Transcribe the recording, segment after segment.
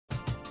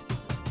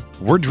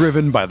We're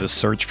driven by the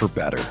search for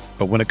better.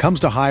 But when it comes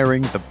to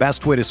hiring, the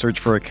best way to search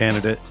for a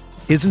candidate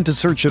isn't to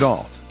search at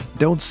all.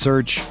 Don't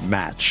search,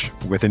 match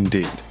with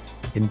Indeed.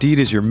 Indeed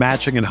is your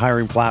matching and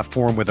hiring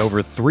platform with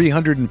over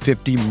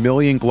 350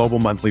 million global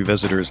monthly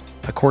visitors,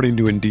 according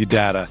to Indeed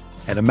data,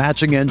 and a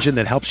matching engine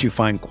that helps you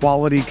find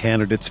quality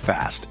candidates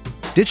fast.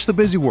 Ditch the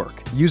busy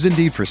work. Use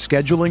Indeed for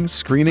scheduling,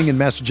 screening, and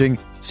messaging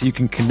so you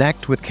can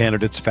connect with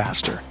candidates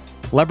faster.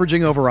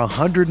 Leveraging over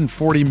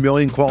 140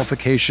 million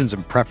qualifications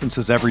and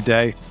preferences every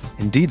day,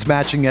 Indeed's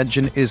matching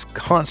engine is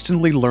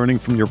constantly learning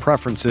from your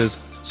preferences,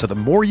 so the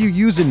more you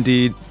use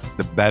Indeed,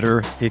 the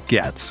better it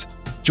gets.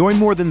 Join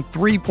more than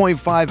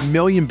 3.5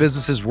 million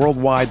businesses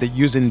worldwide that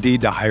use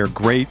Indeed to hire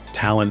great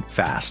talent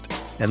fast.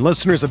 And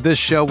listeners of this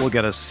show will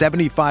get a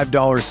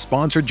 $75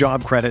 sponsored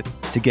job credit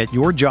to get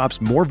your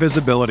jobs more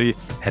visibility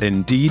at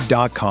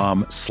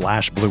Indeed.com/Blue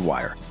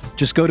Wire.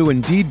 Just go to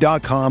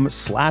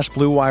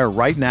Indeed.com/Blue Wire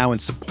right now and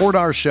support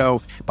our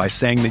show by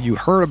saying that you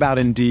heard about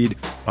Indeed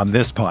on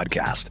this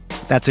podcast.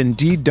 That's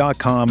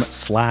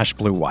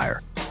Indeed.com/Blue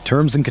Wire.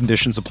 Terms and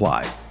conditions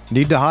apply.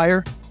 Need to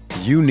hire?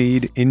 You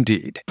need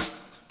Indeed.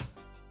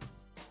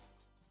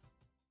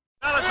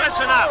 Fellas,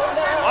 listen up.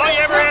 All you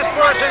ever asked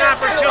for is an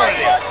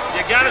opportunity.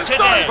 You got it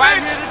today.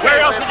 Where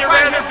else would you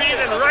rather be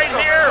than right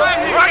here,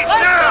 right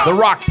now? The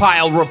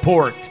Rockpile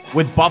Report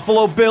with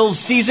Buffalo Bills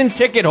season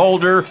ticket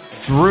holder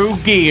Drew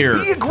Gear.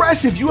 Be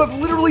aggressive. You have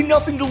literally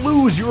nothing to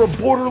lose. You're a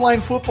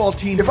borderline football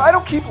team. If I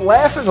don't keep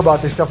laughing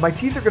about this stuff, my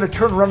teeth are going to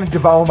turn around and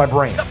devour my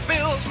brain. The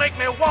Bills make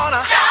me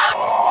wanna.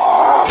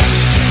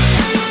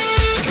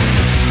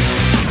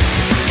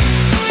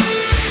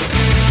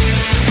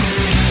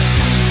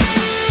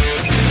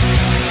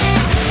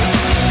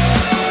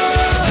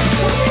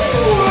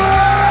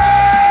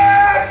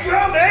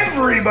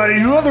 Everybody,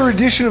 to another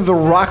edition of the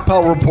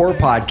Rockpile Report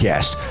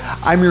podcast.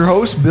 I'm your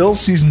host, Bill,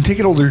 season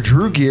ticket holder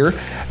Drew Gear.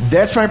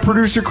 That's my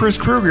producer, Chris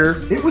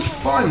Kruger. It was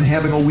fun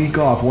having a week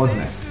off,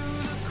 wasn't it?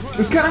 It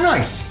was kind of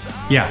nice.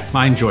 Yeah,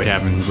 I enjoyed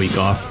having a week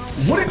off.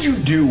 What did you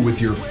do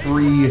with your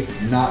free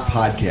not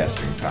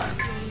podcasting time?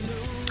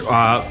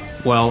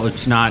 Well,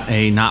 it's not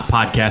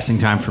podcasting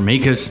time for me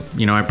because,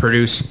 I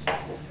produce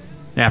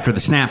After the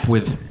Snap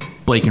with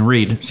Blake and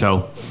Reid,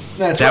 so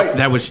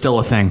that was still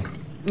a thing.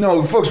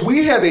 No, folks,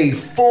 we have a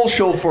full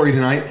show for you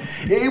tonight.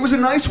 It was a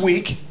nice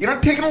week.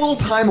 Taking a little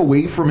time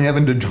away from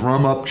having to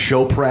drum up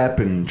show prep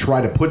and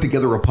try to put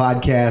together a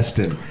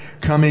podcast and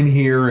come in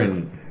here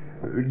and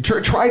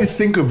try to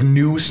think of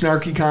new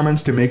snarky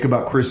comments to make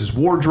about Chris's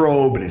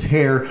wardrobe and his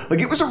hair.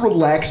 It was a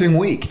relaxing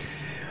week.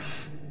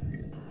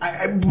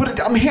 But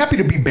I'm happy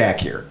to be back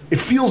here. It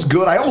feels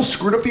good. I almost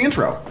screwed up the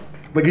intro.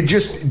 It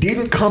just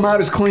didn't come out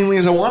as cleanly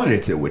as I wanted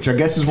it to, which I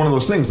guess is one of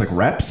those things, like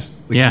reps.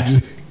 Yeah.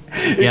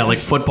 Like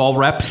football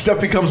reps.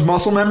 Stuff becomes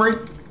muscle memory.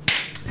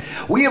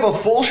 We have a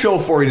full show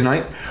for you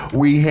tonight.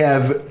 We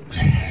have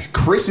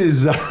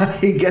Chris's,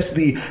 I guess,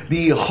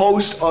 the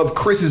host of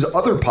Chris's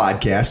other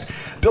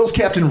podcast, Bills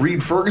captain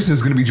Reid Ferguson,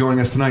 is going to be joining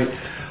us tonight.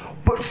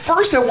 But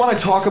first, I want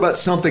to talk about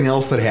something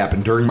else that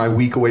happened during my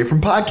week away from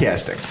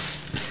podcasting.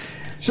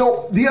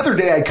 So the other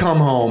day, I come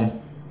home,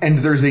 and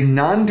there's a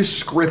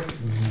nondescript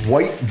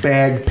white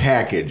bag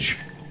package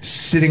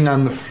sitting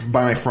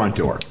by my front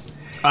door.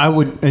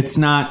 It's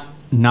not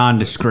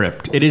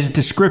nondescript. It is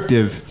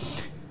descriptive.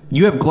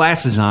 You have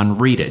glasses on.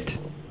 Read it.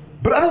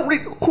 But I don't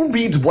read. Who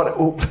reads what?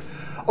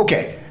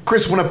 Okay,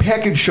 Chris, when a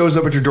package shows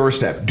up at your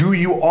doorstep, do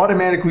you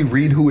automatically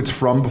read who it's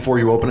from before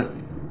you open it?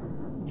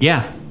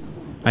 Yeah,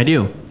 I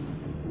do.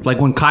 Like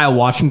when Kyle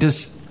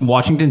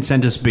Washington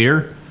sent us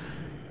beer,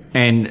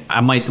 and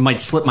I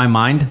might slip my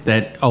mind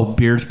that,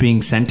 beer's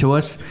being sent to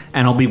us,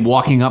 and I'll be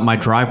walking up my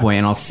driveway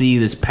and I'll see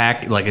this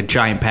like a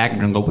giant package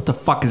and go, what the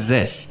fuck is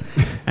this?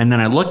 And then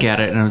I look at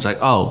it and I was like,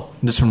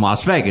 this is from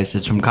Las Vegas.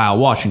 It's from Kyle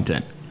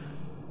Washington.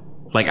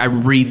 I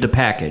read the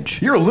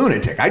package. You're a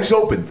lunatic. I just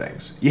open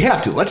things. You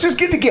have to. Let's just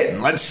get to getting.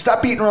 Let's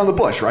stop beating around the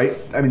bush, right?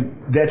 I mean,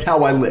 that's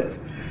how I live.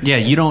 Yeah,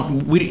 you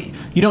don't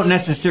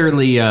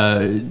necessarily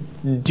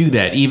do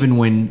that, even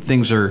when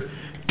things are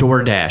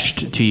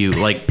DoorDashed to you,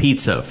 like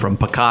pizza from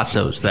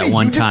Picasso's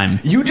time.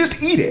 You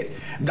just eat it.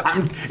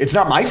 It's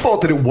not my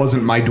fault that it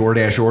wasn't my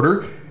DoorDash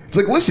order. It's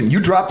like, listen,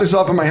 you dropped this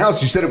off at my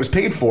house. You said it was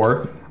paid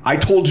for. I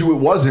told you it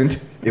wasn't.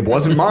 It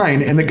wasn't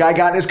mine. And the guy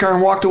got in his car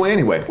and walked away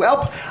anyway.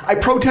 Well, I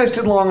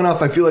protested long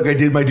enough. I feel like I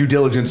did my due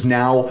diligence.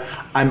 Now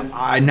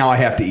I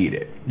have to eat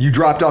it. You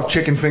dropped off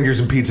chicken fingers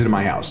and pizza to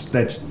my house.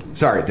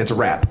 That's a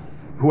wrap.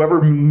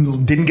 Whoever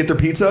didn't get their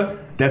pizza,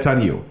 that's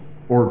on you.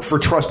 Or for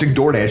trusting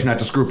DoorDash not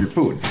to screw up your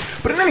food.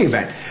 But in any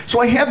event, so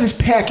I have this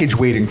package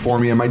waiting for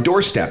me on my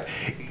doorstep.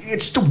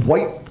 It's the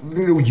white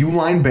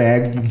U-line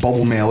bag,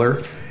 bubble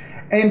mailer.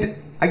 And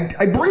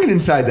I bring it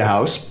inside the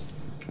house.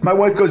 My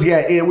wife goes,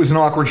 yeah, it was an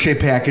awkward shaped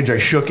package. I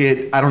shook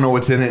it. I don't know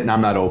what's in it, and I'm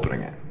not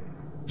opening it.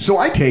 So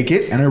I take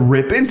it, and I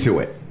rip into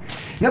it.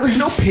 Now, there's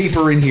no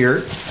paper in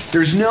here.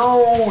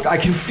 I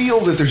can feel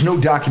that there's no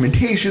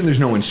documentation. There's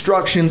no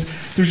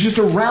instructions. There's just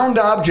a round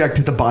object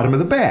at the bottom of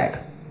the bag.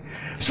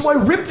 So I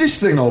rip this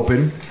thing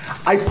open,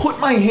 I put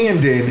my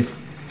hand in,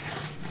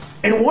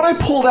 And what I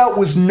pulled out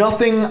was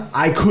nothing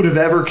I could have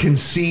ever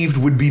conceived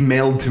would be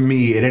mailed to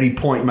me at any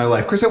point in my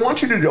life. Chris, I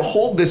want you to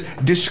hold this.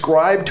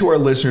 Describe to our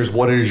listeners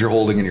what it is you're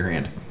holding in your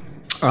hand.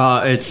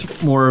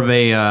 It's more of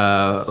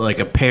a like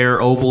a pear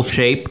oval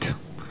shaped.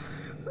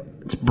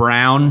 It's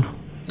brown.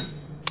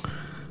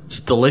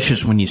 It's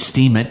delicious when you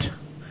steam it.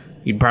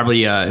 You'd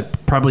probably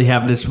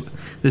have this.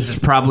 This is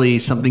probably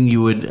something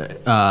you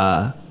would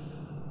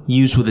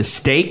use with a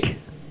steak.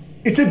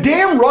 It's a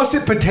damn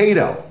russet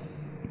potato.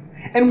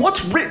 And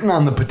what's written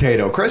on the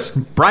potato, Chris?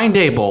 Brian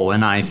Daboll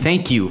and I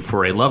thank you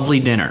for a lovely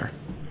dinner.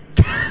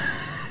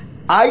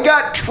 I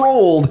got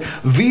trolled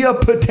via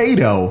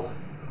potato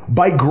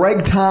by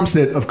Greg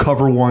Thompson of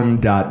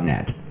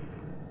CoverOne.net.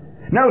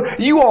 Now,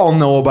 you all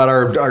know about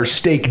our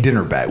steak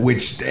dinner bet,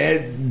 which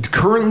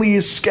currently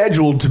is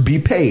scheduled to be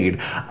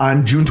paid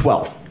on June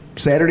 12th.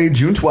 Saturday,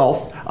 June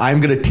 12th, I'm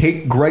going to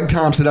take Greg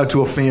Thompson out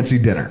to a fancy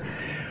dinner.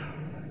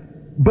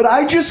 But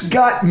I just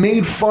got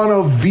made fun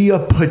of via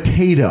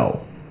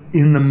potato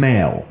in the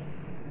mail.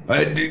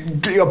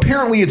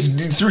 Apparently, it's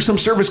through some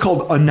service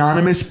called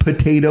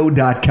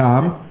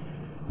anonymouspotato.com.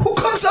 Who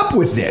comes up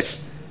with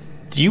this?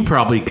 You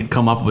probably could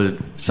come up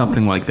with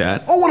something like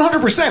that. Oh,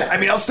 100%. I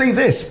mean, I'll say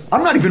this.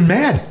 I'm not even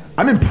mad.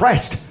 I'm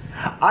impressed.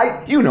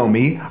 You know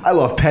me. I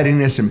love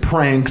pettiness and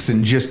pranks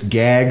and just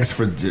gags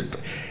for...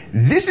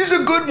 This is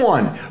a good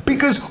one,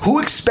 because who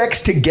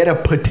expects to get a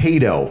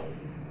potato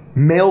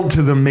mailed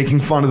to them making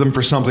fun of them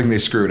for something they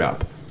screwed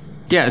up?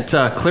 Yeah, it's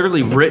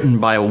clearly written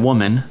by a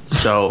woman,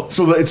 so...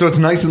 So it's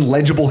nice and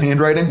legible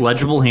handwriting?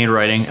 Legible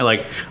handwriting.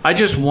 Like, I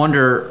just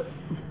wonder,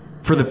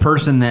 for the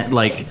person that,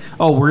 like,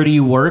 oh, where do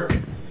you work?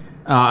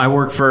 I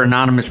work for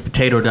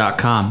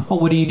anonymouspotato.com. Oh,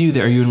 what do you do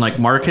there? Are you in, like,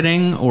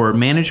 marketing or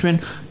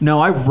management?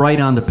 No, I write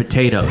on the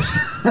potatoes.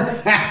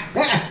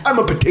 I'm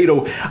a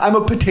potato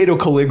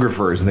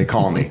calligrapher, as they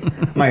call me.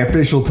 My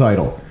official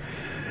title.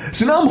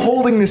 So now I'm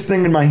holding this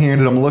thing in my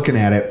hand and I'm looking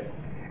at it.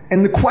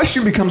 And the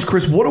question becomes,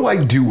 Chris, what do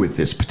I do with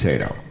this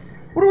potato?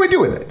 What do I do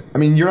with it? I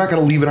mean, you're not going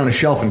to leave it on a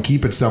shelf and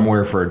keep it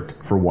somewhere for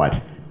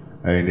what?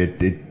 I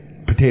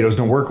mean, potatoes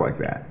don't work like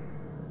that.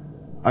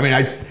 I mean,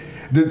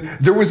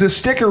 there was a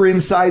sticker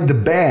inside the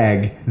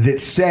bag that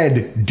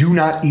said, do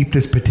not eat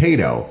this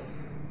potato.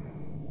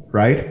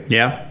 Right?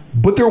 Yeah.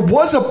 But there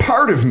was a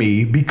part of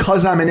me,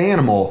 because I'm an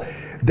animal,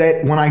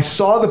 that when I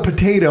saw the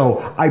potato,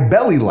 I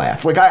belly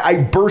laughed. Like,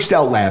 I burst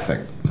out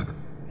laughing.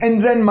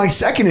 And then my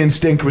second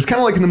instinct was kind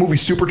of like in the movie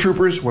Super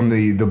Troopers, when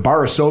the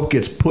bar of soap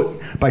gets put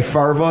by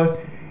Farva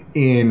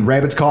in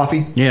Rabbit's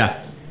coffee.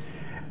 Yeah.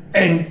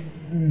 And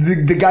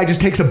the guy just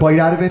takes a bite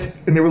out of it.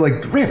 And they were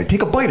like, Rabbit,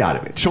 take a bite out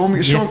of it. Show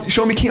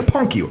him he can't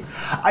punk you.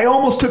 I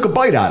almost took a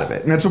bite out of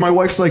it. And that's when my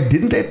wife's like,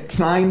 didn't that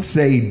sign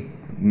say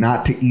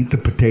not to eat the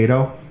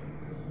potato?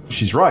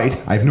 She's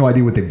right. I have no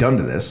idea what they've done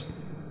to this.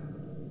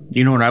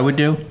 You know what I would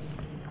do?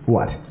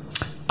 What?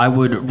 I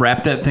would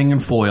wrap that thing in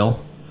foil,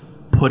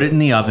 put it in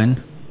the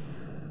oven,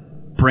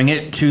 bring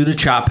it to the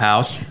chop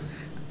house,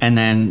 and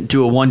then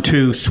do a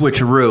 1-2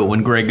 switcheroo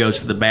when Greg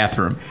goes to the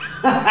bathroom.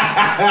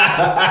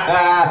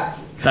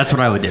 That's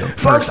what I would do.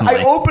 Folks,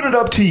 I open it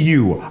up to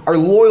you, our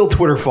loyal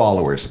Twitter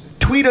followers.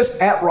 Tweet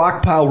us at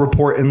Rockpile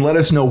Report and let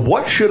us know,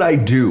 what should I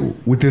do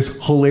with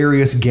this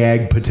hilarious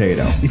gag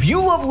potato? If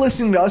you love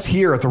listening to us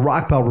here at the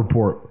Rockpile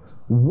Report,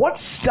 what's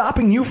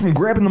stopping you from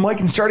grabbing the mic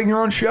and starting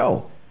your own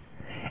show?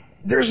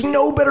 There's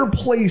no better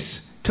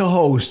place to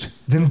host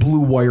than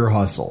Blue Wire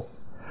Hustle.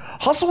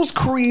 Hustle was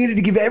created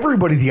to give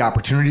everybody the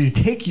opportunity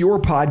to take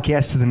your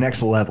podcast to the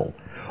next level.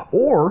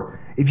 Or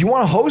if you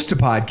want to host a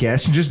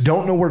podcast and just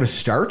don't know where to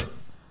start,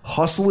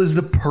 Hustle is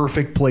the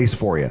perfect place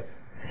for you.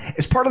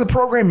 As part of the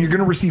program, you're going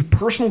to receive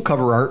personal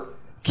cover art,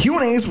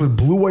 Q&As with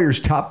Blue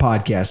Wire's top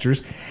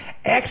podcasters,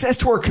 access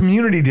to our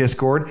community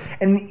Discord,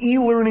 and an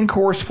e-learning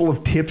course full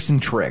of tips and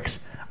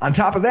tricks. On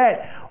top of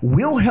that,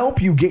 we'll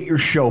help you get your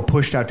show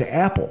pushed out to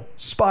Apple,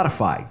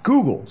 Spotify,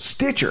 Google,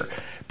 Stitcher,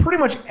 pretty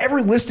much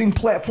every listing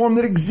platform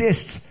that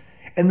exists.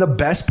 And the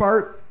best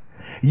part?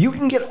 You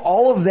can get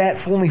all of that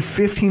for only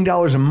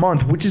 $15 a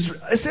month, which is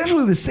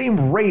essentially the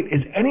same rate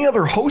as any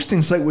other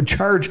hosting site would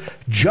charge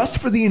just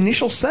for the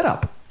initial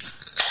setup.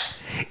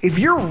 If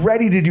you're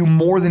ready to do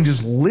more than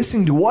just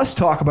listening to us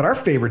talk about our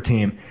favorite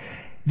team,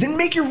 then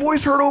make your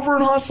voice heard over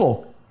in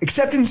Hustle.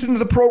 Acceptance into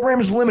the program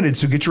is limited,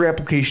 so get your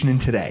application in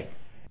today.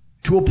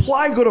 To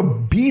apply, go to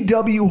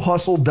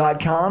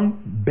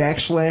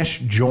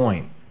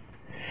bwhustle.com/join.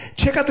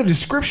 Check out the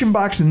description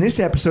box in this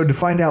episode to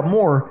find out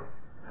more,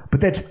 but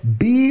that's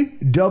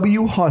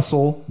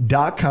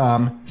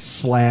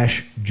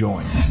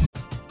bwhustle.com/join.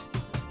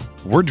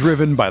 We're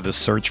driven by the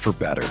search for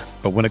better.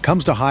 But when it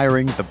comes to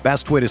hiring, the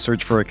best way to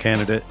search for a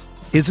candidate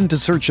isn't to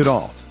search at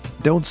all.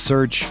 Don't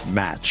search,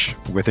 match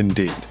with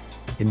Indeed.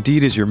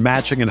 Indeed is your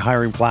matching and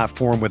hiring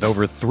platform with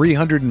over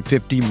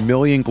 350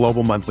 million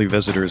global monthly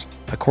visitors,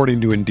 according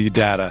to Indeed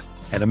data,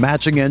 and a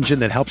matching engine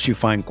that helps you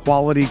find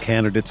quality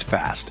candidates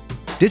fast.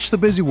 Ditch the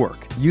busy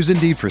work. Use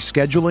Indeed for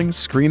scheduling,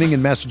 screening,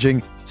 and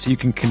messaging so you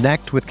can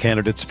connect with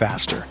candidates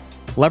faster.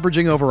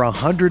 Leveraging over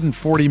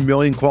 140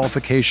 million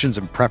qualifications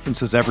and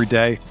preferences every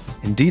day,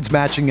 Indeed's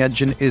matching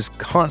engine is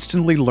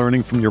constantly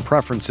learning from your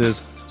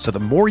preferences, so the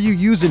more you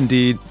use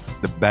Indeed,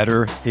 the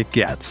better it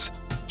gets.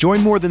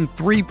 Join more than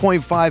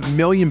 3.5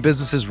 million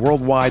businesses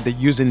worldwide that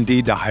use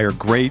Indeed to hire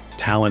great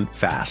talent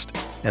fast.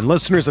 And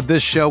listeners of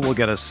this show will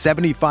get a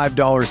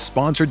 $75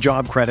 sponsored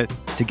job credit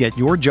to get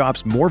your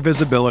jobs more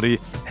visibility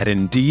at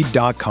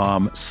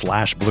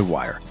Indeed.com/Blue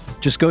Wire.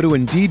 Just go to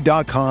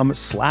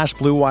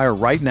Indeed.com/Blue Wire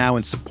right now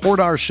and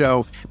support our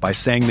show by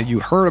saying that you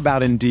heard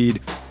about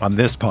Indeed on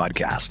this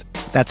podcast.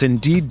 That's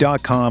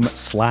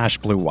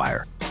Indeed.com/Blue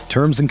Wire.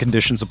 Terms and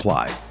conditions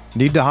apply.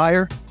 Need to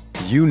hire?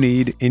 You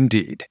need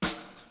Indeed.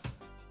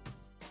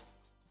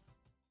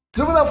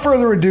 So without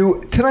further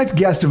ado, tonight's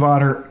guest of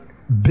honor,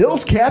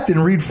 Bills captain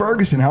Reid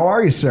Ferguson. How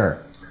are you,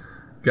 sir?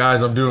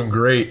 Guys, I'm doing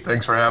great.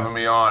 Thanks for having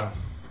me on.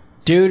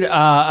 Dude,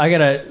 I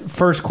got a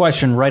first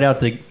question right out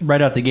the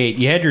gate.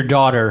 You had your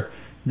daughter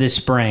this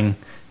spring,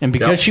 and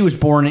because she was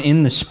born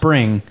in the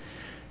spring,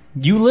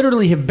 you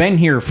literally have been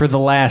here for the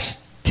last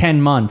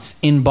 10 months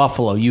in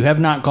Buffalo. You have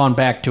not gone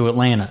back to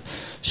Atlanta.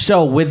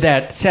 So with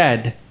that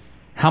said,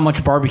 how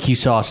much barbecue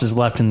sauce is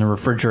left in the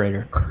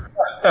refrigerator?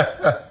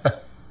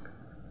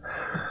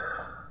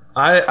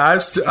 I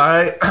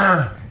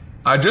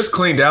just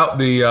cleaned out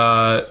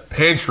the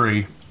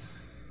pantry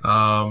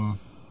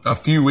a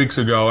few weeks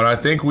ago, and I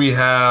think we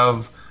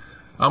have,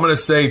 I'm going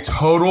to say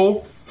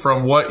total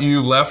from what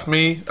you left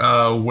me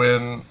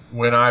when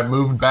I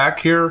moved back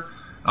here,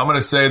 I'm going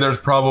to say there's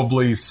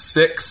probably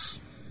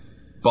 6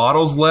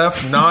 bottles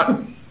left, not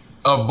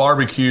of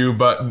barbecue,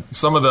 but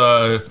some of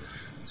the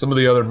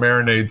other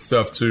marinade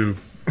stuff too.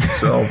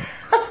 So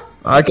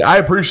I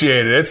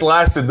appreciate it. It's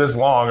lasted this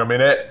long. I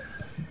mean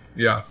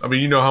yeah. I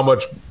mean, you know how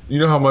much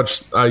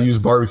I use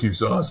barbecue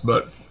sauce,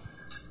 but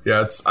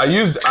yeah,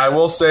 I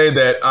will say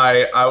that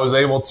I was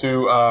able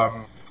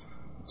to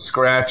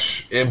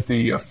scratch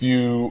empty a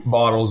few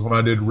bottles when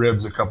I did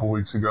ribs a couple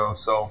weeks ago.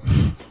 So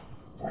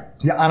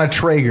yeah, on a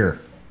Traeger.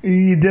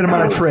 You did them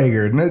on a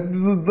Traeger.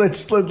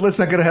 Let's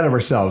not get ahead of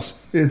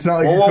ourselves. It's not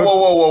like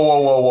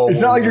whoa.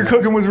 It's not like you're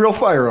cooking with real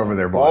fire over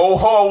there, boss.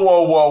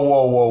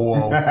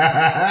 Whoa.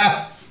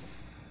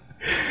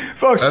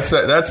 Folks,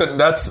 okay. This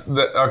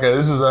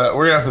is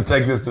we're gonna have to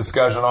take this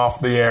discussion off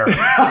the air.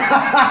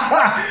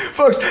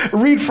 Folks,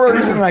 Reid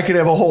Ferguson and I could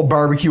have a whole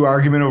barbecue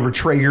argument over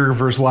Traeger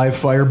versus live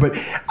fire, but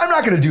I'm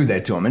not going to do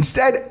that to him.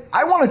 Instead,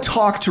 I want to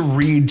talk to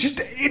Reid.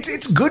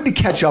 It's good to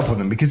catch up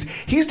with him because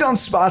he's done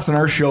spots on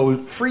our show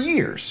for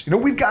years. You know,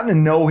 we've gotten to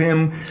know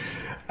him.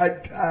 I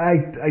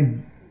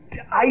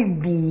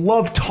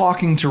love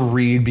talking to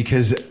Reid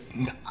because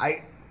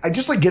I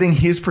just like getting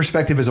his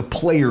perspective as a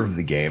player of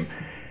the game.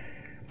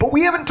 But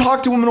we haven't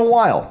talked to him in a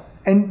while,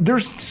 and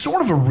there's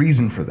sort of a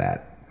reason for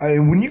that. I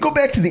mean, when you go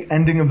back to the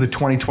ending of the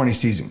 2020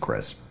 season,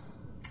 Chris.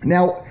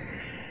 Now,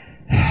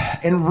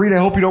 and Reid, I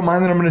hope you don't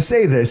mind that I'm going to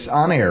say this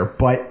on air,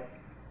 but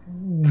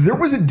there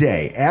was a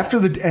day after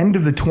the end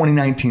of the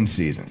 2019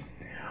 season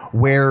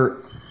where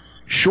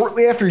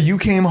shortly after you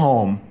came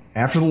home,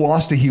 after the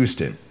loss to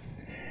Houston,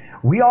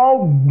 we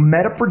all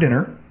met up for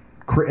dinner.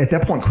 At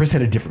that point, Chris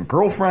had a different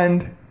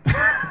girlfriend.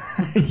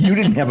 You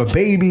didn't have a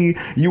baby.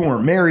 You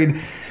weren't married.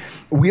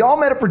 We all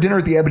met up for dinner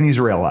at the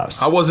Ebenezer Ale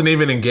House. I wasn't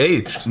even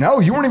engaged. No,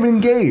 you weren't even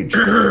engaged.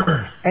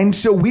 And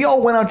so we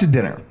all went out to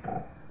dinner.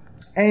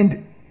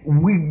 And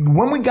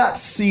when we got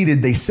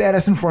seated, they sat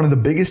us in front of the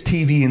biggest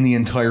TV in the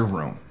entire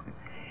room.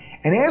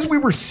 And as we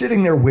were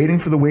sitting there waiting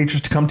for the waitress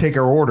to come take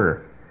our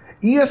order,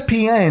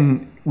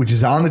 ESPN, which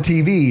is on the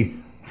TV,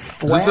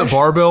 flashed. Is this a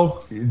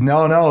barbell?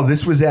 No.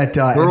 This was at...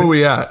 Where were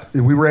we at?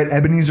 We were at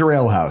Ebenezer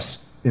Ale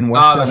House in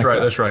West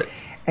Seneca. That's right.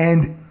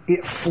 And they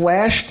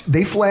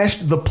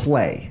flashed the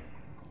play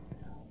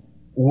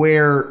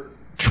where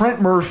Trent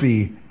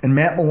Murphy and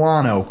Matt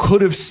Milano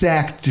could have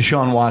sacked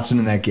Deshaun Watson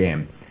in that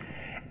game.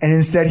 And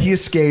instead he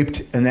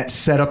escaped, and that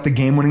set up the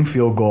game-winning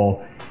field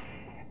goal.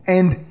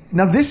 And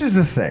now this is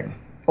the thing.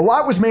 A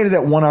lot was made of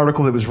that one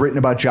article that was written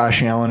about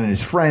Josh Allen and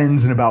his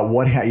friends and about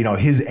what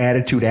his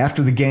attitude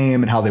after the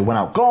game and how they went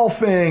out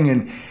golfing.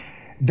 And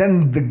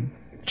then the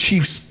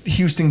Chiefs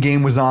Houston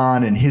game was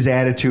on and his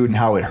attitude and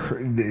how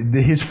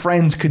his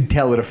friends could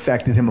tell it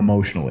affected him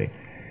emotionally.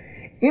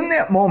 In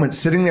that moment,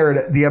 sitting there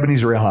at the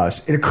Ebenezer Ale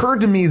House, it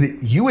occurred to me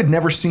that you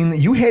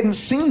hadn't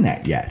seen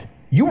that yet.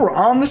 You were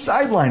on the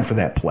sideline for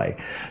that play.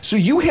 So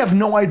you have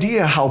no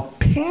idea how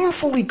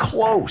painfully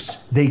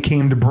close they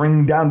came to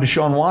bringing down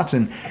Deshaun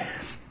Watson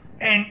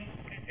and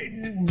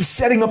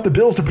setting up the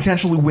Bills to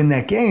potentially win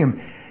that game.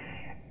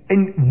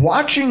 And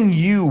watching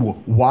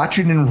you watch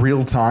it in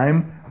real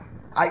time,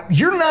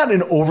 you're not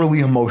an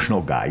overly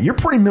emotional guy. You're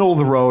pretty middle of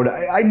the road.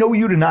 I know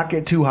you to not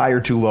get too high or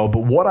too low,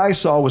 but what I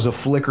saw was a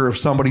flicker of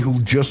somebody who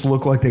just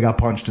looked like they got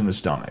punched in the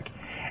stomach.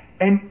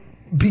 And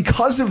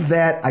because of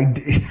that,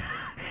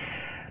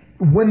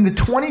 when the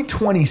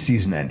 2020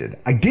 season ended,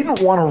 I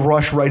didn't want to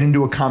rush right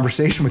into a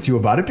conversation with you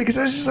about it because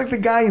I was just like the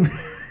guy,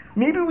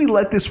 maybe we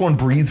let this one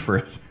breathe for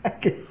a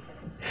second.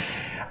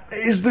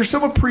 Is there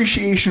some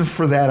appreciation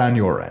for that on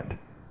your end?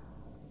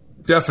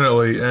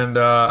 Definitely, and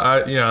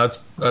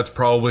that's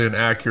probably an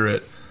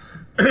accurate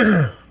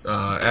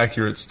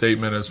accurate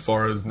statement as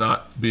far as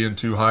not being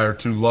too high or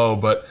too low.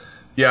 But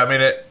yeah, I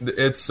mean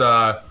it's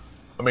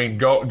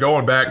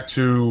going back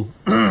to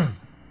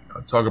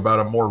talk about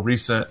a more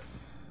recent,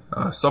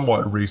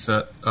 somewhat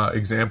recent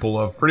example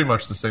of pretty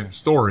much the same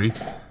story.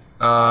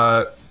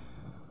 Throughout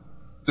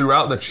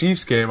the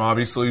Chiefs game,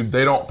 obviously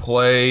they don't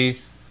play.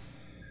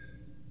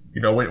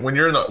 You know, when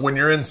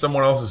you're in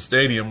someone else's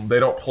stadium, they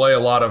don't play a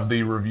lot of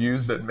the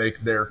reviews that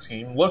make their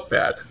team look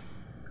bad.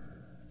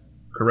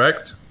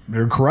 Correct?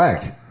 You're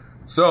correct.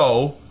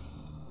 So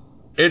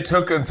it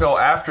took until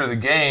after the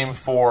game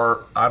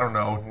for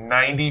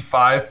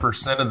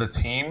 95% of the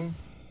team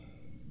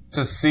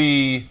to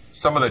see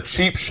some of the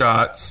cheap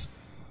shots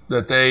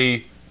that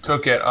they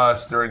took at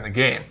us during the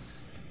game.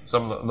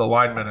 Some of the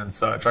linemen and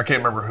such. I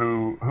can't remember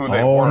who they were.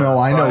 Oh no,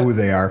 I know who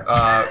they are.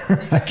 I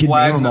can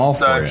name them all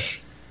for you.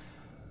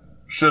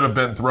 Should have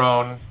been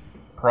thrown,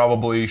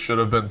 probably should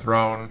have been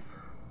thrown,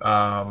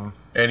 and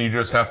you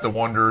just have to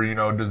wonder,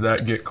 does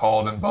that get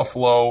called in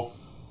Buffalo?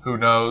 Who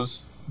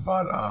knows?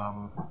 But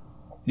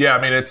yeah,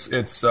 I mean, it's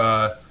just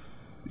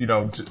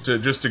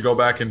to go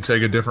back and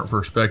take a different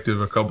perspective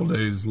a couple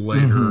days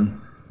later.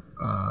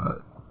 I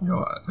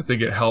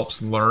think it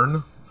helps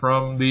learn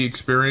from the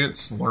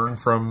experience, learn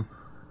from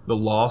the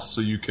loss,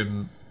 so you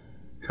can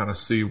kind of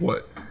see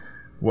what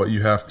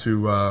you have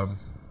to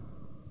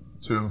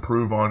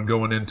improve on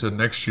going into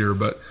next year.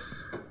 But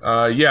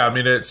yeah, I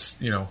mean,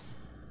 it's, I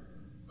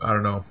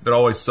don't know. It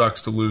always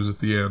sucks to lose at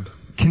the end.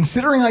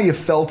 Considering how you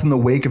felt in the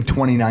wake of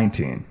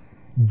 2019,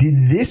 did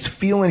this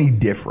feel any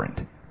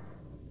different?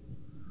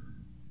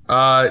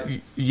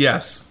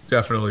 Yes,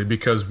 definitely,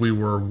 because we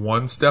were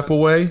one step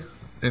away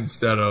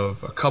instead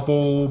of a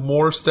couple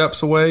more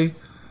steps away.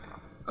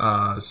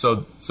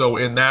 So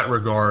in that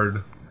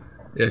regard,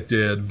 it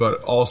did.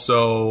 But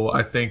also,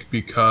 I think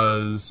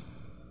because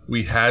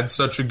we had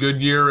such a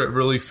good year, it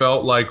really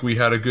felt like we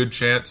had a good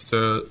chance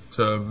to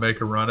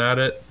make a run at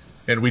it.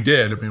 And we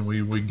did. I mean,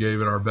 we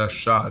gave it our best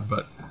shot.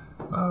 But,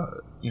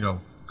 a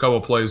couple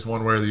of plays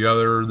one way or the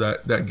other,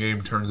 that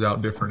game turns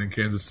out different in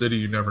Kansas City.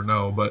 You never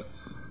know. But,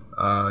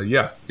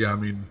 yeah, I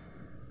mean.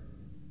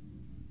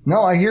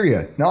 No, I hear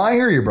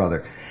you.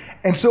 Brother.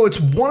 And so it's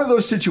one of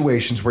those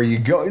situations where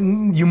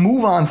you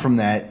move on from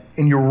that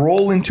and you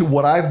roll into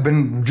what I've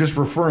been just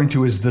referring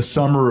to as the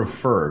summer of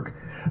Ferg.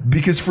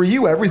 Because for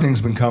you, everything's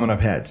been coming up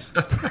heads.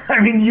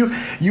 I mean, you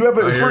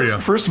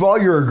have first of all,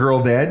 you're a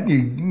girl dad,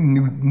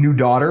 new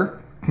daughter.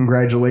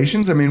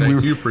 Congratulations. I mean,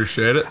 Thank you.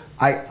 Appreciate it.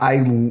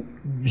 I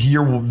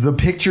hear the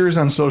pictures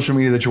on social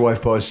media that your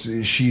wife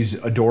posts.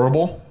 She's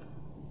adorable.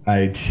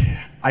 I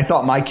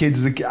thought my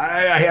kid's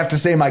I have to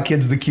say my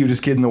kid's the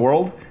cutest kid in the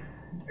world.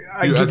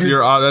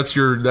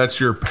 That's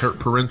your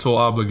parental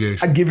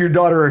obligation. I'd give your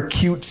daughter a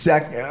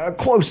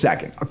close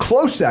second.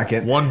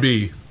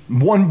 1B.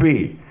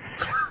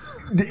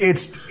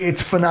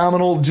 It's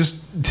phenomenal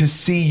just to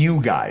see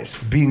you guys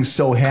being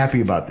so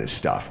happy about this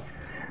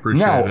stuff.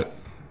 Appreciate it.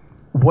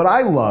 What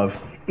I love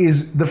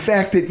is the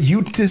fact that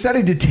you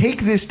decided to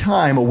take this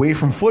time away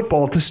from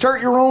football to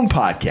start your own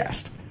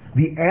podcast,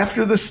 the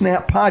After the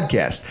Snap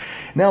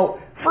podcast. Now,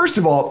 first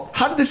of all,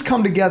 how did this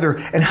come together,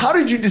 and how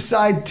did you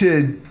decide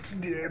to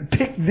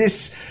pick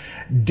this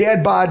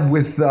dad bod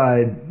with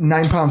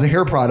 9 pounds of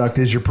hair product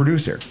as your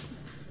producer?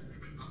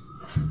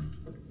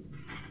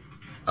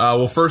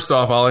 Well, first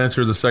off, I'll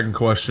answer the second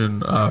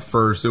question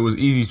first. It was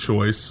easy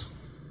choice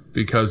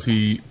because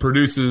he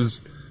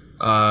produces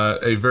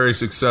a very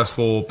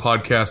successful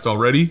podcast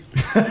already.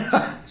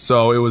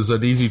 So it was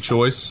an easy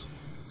choice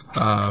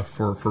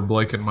for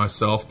Blake and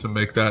myself to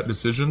make that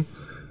decision.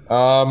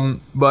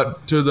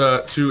 But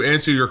to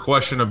answer your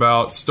question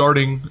about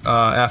starting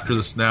after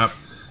the snap,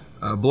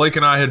 Blake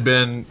and I had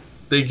been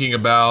thinking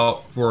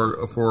about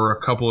for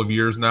a couple of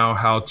years now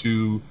how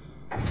to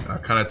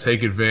kind of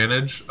take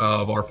advantage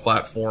of our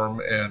platform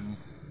and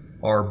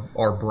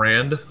our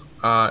brand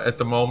at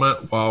the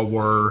moment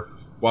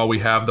while we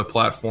have the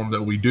platform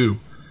that we do.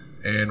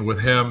 And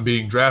with him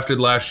being drafted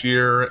last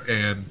year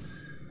and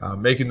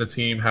making the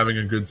team, having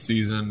a good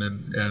season,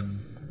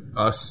 and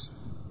us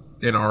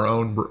in our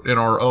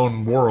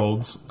own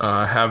worlds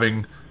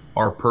having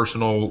our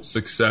personal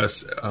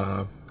success,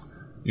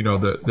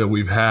 that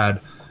we've had,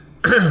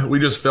 we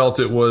just felt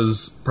it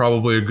was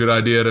probably a good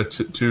idea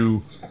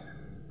to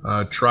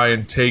try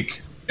and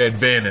take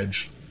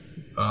advantage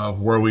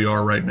of where we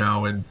are right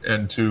now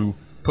and to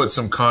put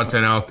some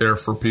content out there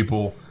for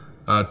people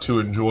to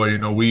enjoy.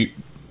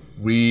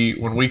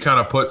 When we kind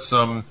of put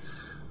some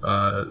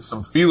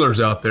feelers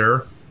out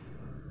there,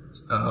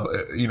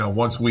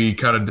 once we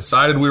kind of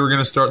decided we were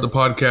going to start the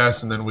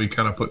podcast, and then we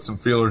kind of put some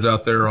feelers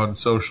out there on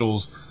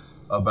socials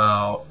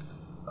about,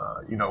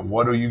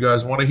 what do you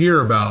guys want to hear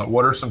about?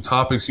 What are some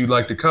topics you'd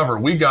like to cover?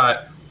 We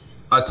got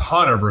a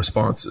ton of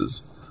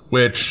responses,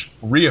 which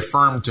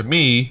reaffirmed to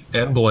me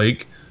and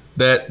Blake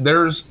that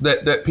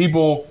that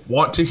people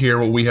want to hear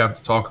what we have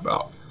to talk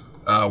about,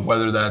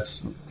 whether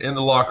that's in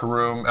the locker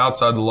room,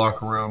 outside the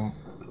locker room,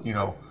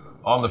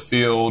 on the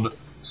field,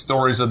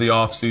 stories of the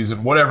off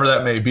season, whatever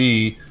that may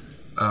be.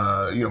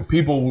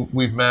 People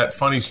we've met,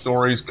 funny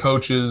stories,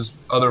 coaches,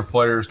 other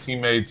players,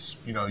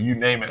 teammates, you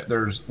name it.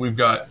 We've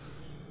got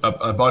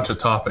a bunch of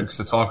topics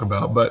to talk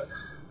about, but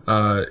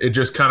it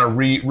just kind of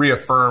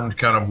reaffirmed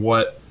kind of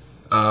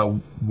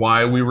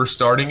why we were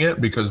starting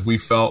it, because we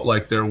felt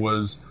like there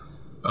was,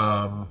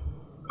 I'm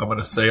going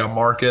to say a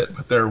market,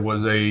 but there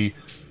was a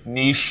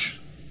niche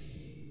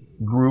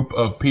group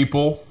of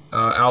people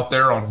out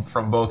there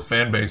from both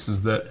fan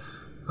bases that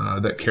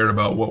cared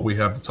about what we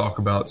have to talk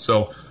about.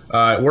 So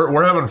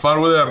we're having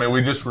fun with it. I mean,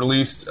 we just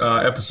released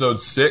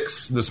episode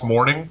 6 this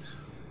morning,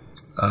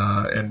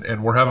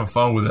 and we're having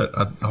fun with it.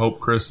 I hope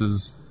Chris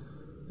is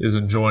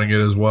enjoying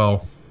it as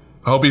well.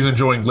 I hope he's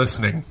enjoying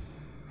listening.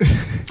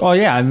 Oh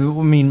yeah, I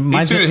mean,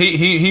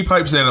 he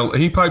pipes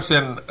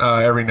in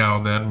every now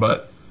and then,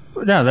 but.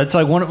 No, that's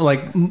like one of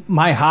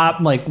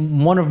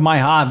my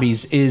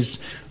hobbies is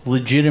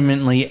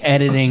legitimately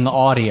editing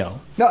audio.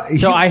 No,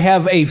 so I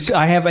have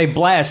a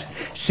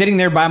blast sitting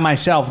there by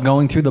myself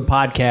going through the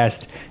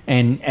podcast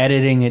and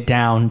editing it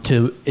down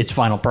to its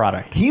final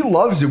product. He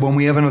loves it when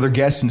we have another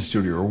guest in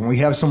studio or when we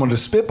have someone to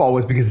spitball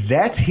with, because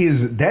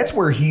that's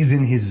where he's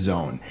in his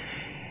zone.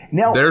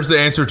 Now, there's the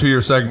answer to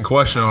your second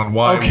question on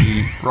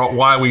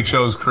why we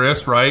chose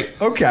Chris, right?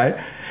 Okay.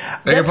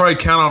 They can probably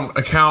count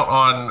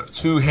on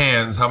 2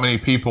 hands how many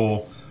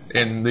people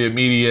in the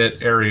immediate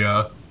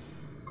area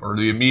or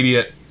the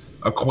immediate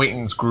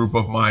acquaintance group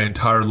of my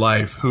entire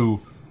life who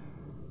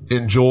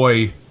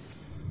enjoy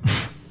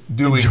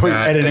doing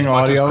that, editing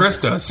audio. Chris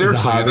does.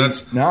 Seriously,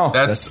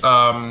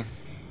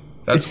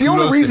 it's the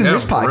only reason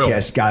this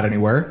podcast got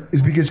anywhere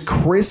is because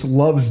Chris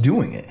loves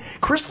doing it.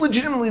 Chris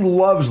legitimately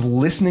loves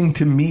listening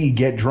to me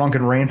get drunk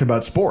and rant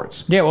about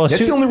sports. Yeah, well,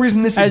 that's the only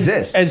reason this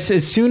exists.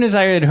 As soon as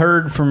I had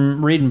heard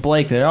from Reid and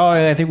Blake that,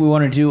 I think we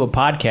want to do a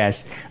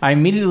podcast, I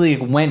immediately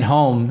went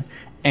home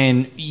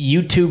and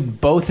YouTubed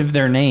both of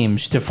their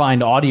names to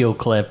find audio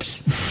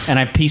clips, and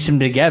I pieced them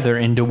together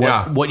into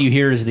what you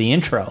hear is the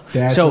intro.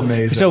 That's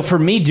amazing. So for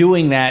me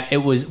doing that, it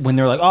was when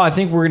they're like, I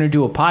think we're going to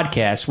do a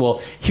podcast.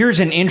 Well,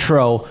 here's an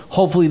intro.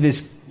 Hopefully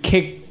this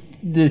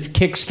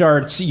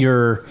kickstarts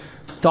your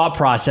thought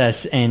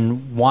process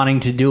and wanting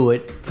to do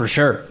it for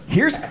sure.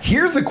 Here's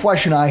the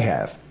question I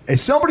have. As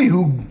somebody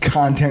who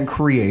content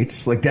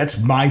creates,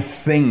 that's my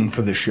thing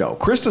for the show.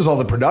 Chris does all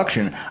the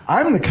production.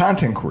 I'm the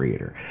content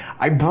creator.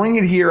 I bring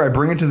it here, I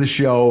bring it to the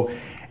show,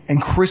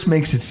 and Chris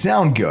makes it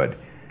sound good.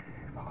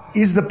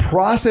 Is the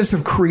process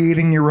of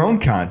creating your own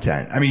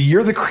content? I mean,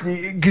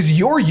 because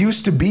you're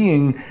used to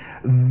being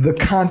the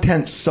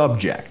content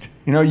subject.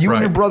 You and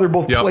your brother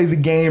both play the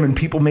game, and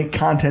people make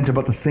content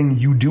about the thing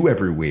you do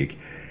every week.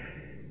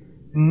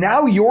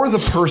 Now you're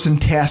the person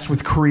tasked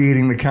with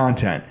creating the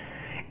content.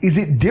 Is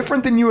it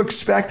different than you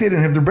expected?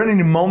 And have there been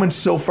any moments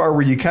so far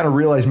where you kind of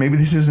realize maybe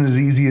this isn't as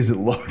easy as it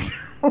looked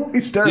when we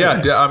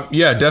started?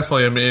 Yeah,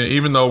 definitely. I mean,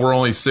 even though we're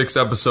only 6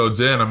 episodes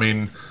in, I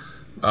mean,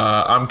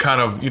 I'm kind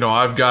of,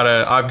 I've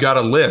got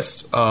a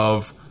list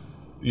of,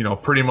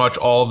 pretty much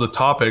all of the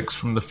topics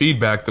from the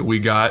feedback that we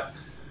got.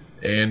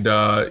 And,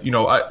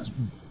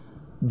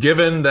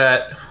 given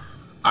that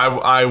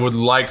I would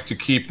like to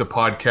keep the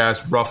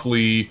podcast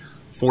roughly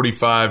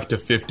 45 to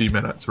 50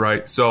 minutes,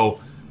 right? So,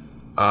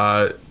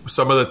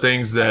 some of the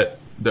things that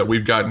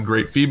we've gotten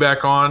great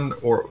feedback on,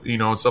 or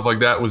and stuff like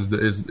that,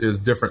 is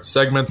different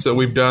segments that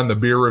we've done, the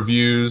beer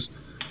reviews,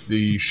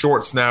 the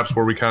short snaps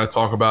where we kind of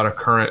talk about a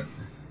current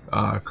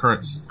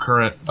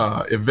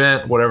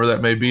event, whatever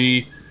that may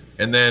be,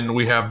 and then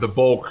we have the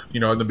bulk.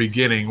 In the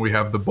beginning, we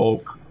have the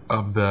bulk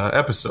of the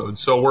episode.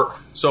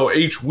 So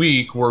each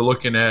week we're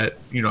looking at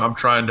I'm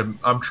trying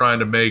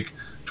to make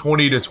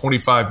 20 to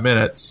 25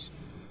 minutes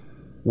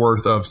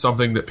worth of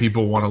something that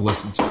people want to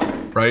listen to.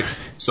 Right,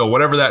 so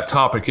whatever that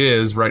topic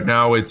is, right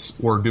now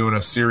we're doing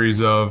a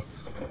series of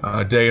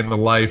day in the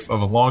life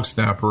of a long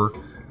snapper,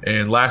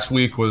 and last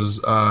week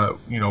was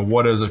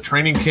what does a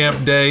training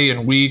camp day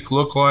and week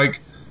look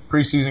like,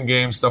 preseason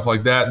games, stuff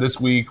like that.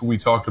 This week we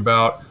talked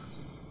about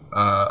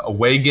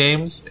away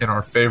games and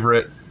our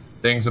favorite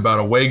things about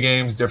away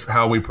games,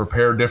 how we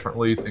prepare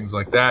differently, things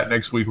like that.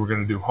 Next week we're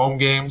going to do home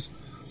games,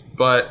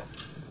 but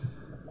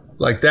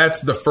that's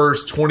the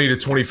first 20 to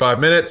 25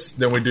 minutes.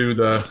 Then we do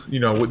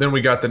then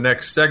we got the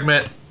next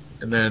segment,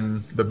 and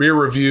then the beer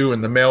review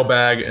and the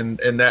mailbag, and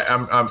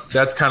that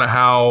that's kind of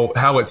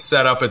how it's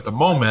set up at the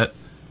moment.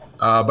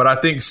 But I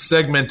think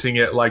segmenting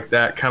it like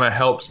that kind of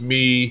helps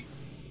me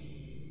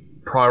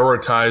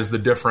prioritize the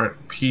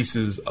different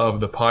pieces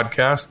of the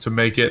podcast to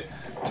make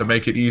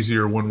it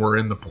easier when we're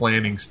in the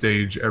planning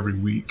stage every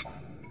week.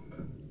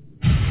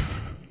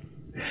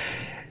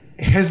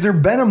 Has there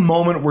been a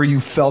moment where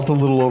you felt a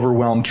little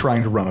overwhelmed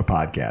trying to run a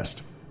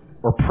podcast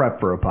or prep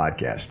for a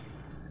podcast?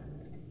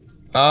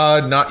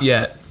 Not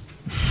yet.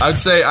 I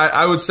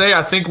would say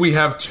I think we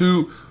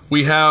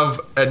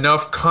have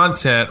enough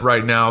content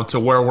right now to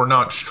where we're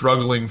not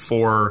struggling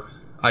for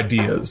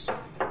ideas.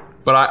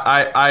 But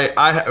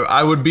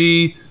I would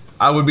be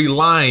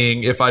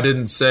lying if I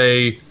didn't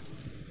say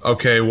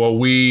okay, well,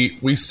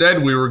 we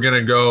said we were going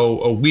to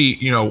go a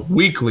week,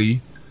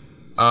 weekly.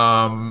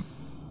 When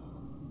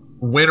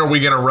are we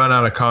going to run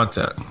out of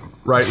content?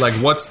 Right? Like,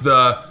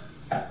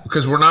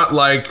 because we're not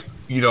like,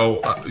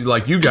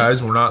 like you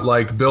guys, we're not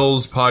like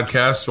Bill's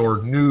podcast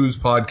or news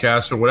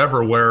podcast or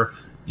whatever, where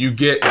you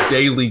get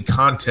daily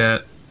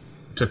content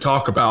to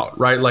talk about,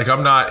 right? Like,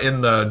 I'm not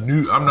in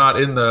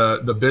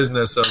the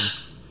business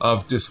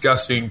of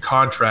discussing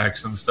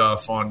contracts and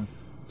stuff on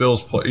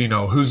Bill's play,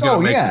 who's going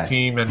to make the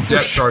team and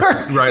depth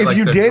charts, right? Like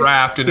the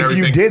draft and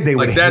everything. If you did, they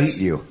would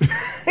hate you.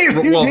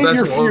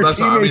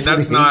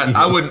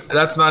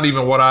 That's not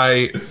even what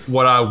I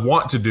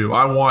want to do.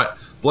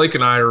 Blake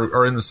and I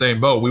are in the same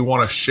boat. We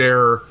want to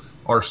share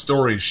our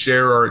stories,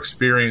 share our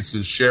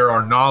experiences, share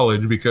our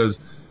knowledge,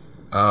 because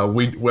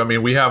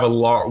we have a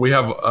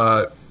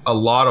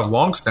lot of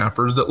long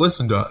snappers that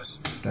listen to us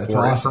That's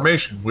for awesome.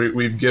 information.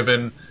 We've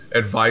given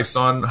advice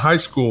on high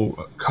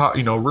school,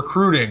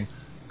 recruiting,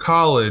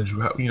 college,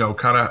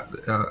 kind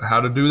of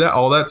how to do that,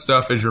 all that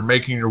stuff as you're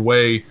making your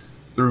way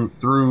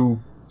through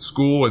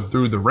school and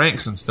through the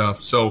ranks and stuff.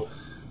 So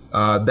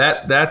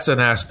that's an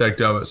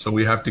aspect of it. So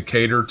we have to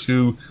cater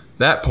to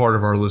that part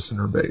of our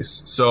listener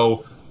base.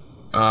 So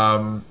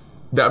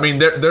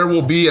there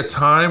will be a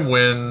time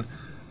when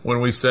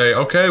we say,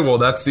 okay, well,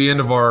 that's the end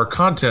of our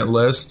content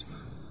list.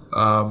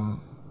 What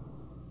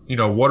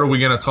are we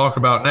going to talk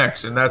about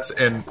next?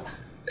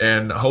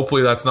 And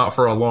hopefully that's not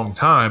for a long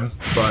time,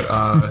 but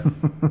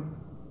I'm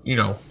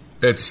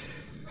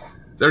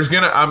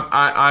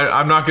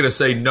not going to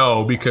say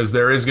no, because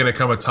there is going to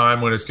come a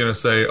time when it's going to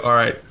say, all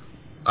right,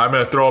 I'm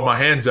going to throw my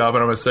hands up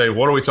and I'm going to say,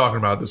 what are we talking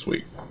about this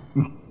week?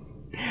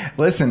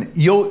 Listen,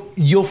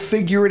 you'll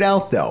figure it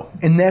out, though.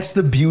 And that's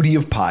the beauty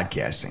of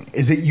podcasting,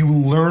 is that you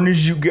learn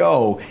as you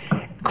go.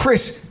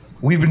 Chris,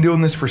 we've been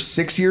doing this for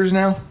 6 years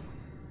now.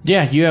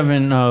 Yeah, you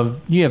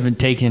haven't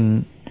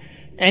taken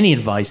any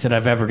advice that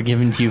I've ever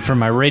given to you from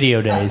my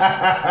radio days.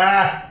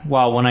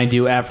 Well, when I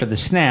do After the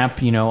Snap,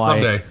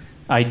 Someday.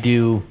 I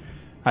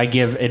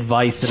give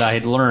advice that I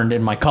had learned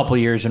in my couple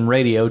years in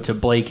radio to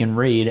Blake and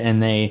Reid,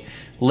 and they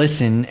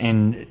listen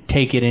and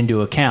take it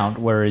into account,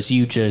 whereas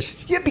you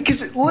just... Yeah,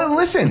 because,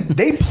 listen,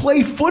 they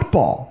play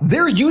football.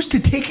 They're used to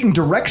taking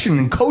direction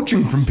and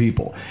coaching from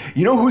people.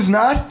 You know who's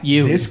not?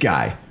 You. This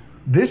guy,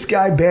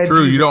 bad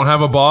Drew, teeth. you don't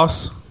have a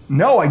boss?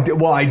 No,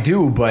 I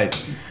do,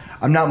 but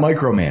I'm not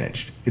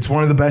micromanaged. It's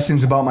one of the best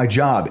things about my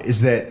job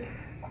is that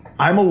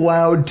I'm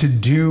allowed to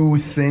do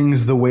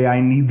things the way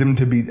I need them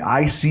to be.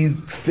 I see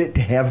fit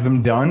to have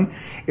them done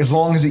as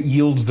long as it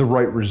yields the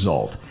right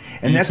result.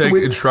 And that's the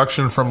way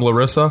instruction from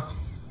Larissa?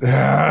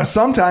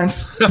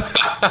 Sometimes.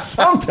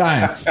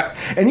 Sometimes.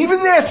 And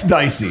even that's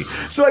dicey.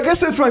 So I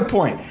guess that's my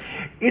point.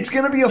 It's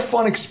going to be a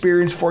fun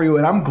experience for you,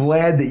 and I'm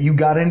glad that you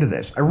got into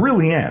this. I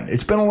really am.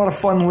 It's been a lot of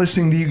fun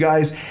listening to you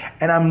guys,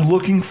 and I'm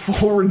looking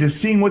forward to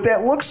seeing what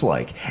that looks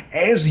like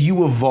as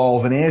you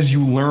evolve and as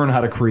you learn how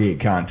to create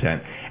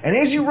content. And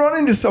as you run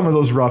into some of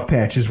those rough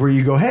patches where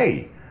you go,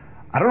 hey,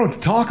 I don't know what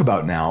to talk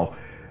about now.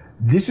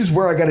 This is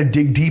where I got to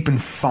dig deep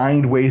and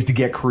find ways to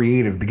get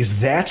creative, because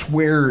that's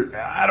where,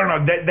 I don't know,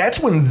 that's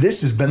when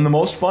this has been the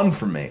most fun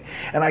for me.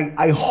 And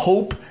I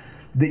hope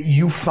that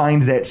you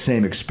find that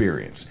same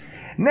experience.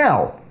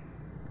 Now,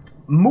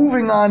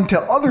 moving on to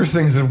other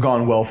things that have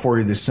gone well for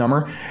you this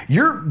summer,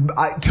 you're,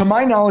 to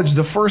my knowledge,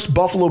 the first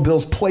Buffalo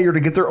Bills player to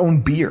get their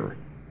own beer.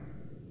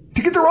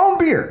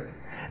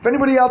 If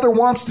anybody out there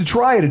wants to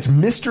try it, it's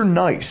Mr.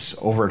 Nice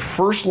over at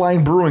First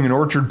Line Brewing in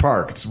Orchard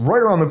Park. It's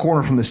right around the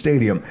corner from the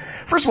stadium.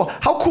 First of all,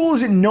 how cool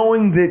is it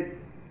knowing that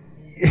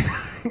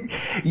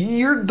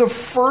you're the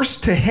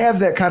first to have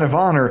that kind of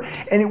honor,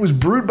 and it was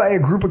brewed by a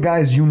group of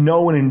guys you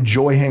know and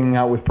enjoy hanging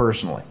out with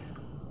personally?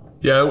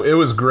 Yeah, it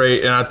was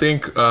great, and I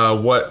think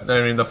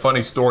the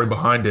funny story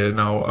behind it,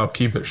 and I'll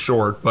keep it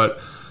short, but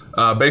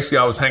basically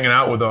I was hanging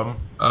out with them.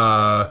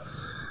 I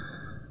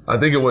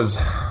think it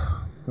was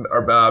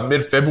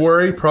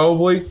mid-February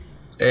probably,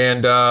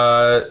 and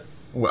I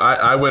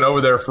went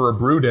over there for a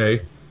brew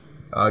day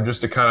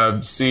just to kind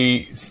of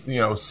see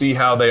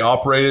how they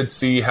operated,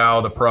 see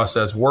how the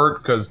process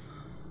worked, because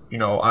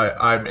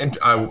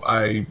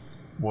I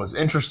was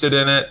interested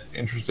in it,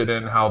 interested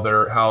in how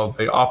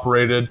they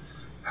operated.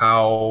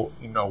 How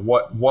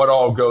what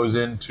all goes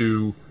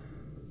into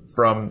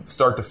from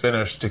start to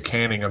finish to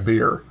canning a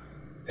beer,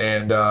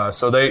 and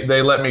so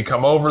they let me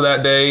come over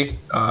that day.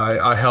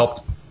 I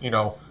helped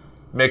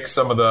mix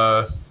some of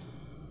the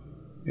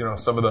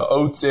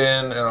oats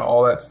in and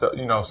all that stuff,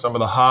 some of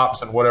the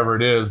hops and whatever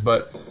it is.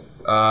 But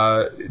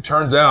it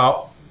turns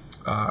out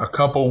a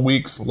couple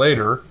weeks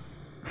later,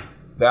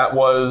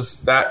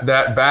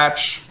 that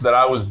batch that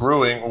I was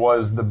brewing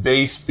was the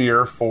base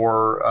beer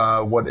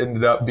for what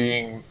ended up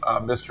being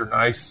Mr.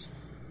 Nice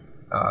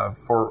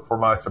for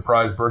my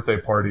surprise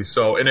birthday party.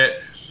 So it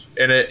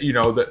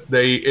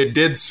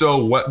did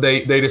so what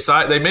they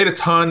made a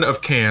ton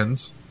of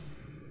cans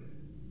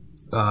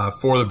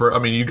for the. I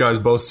mean, you guys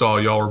both saw,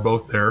 y'all were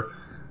both there.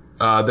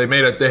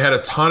 They had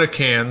a ton of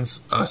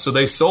cans, so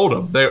they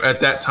sold them. At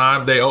that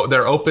time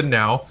they're open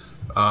now.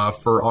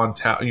 for on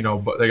tap.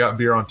 But they got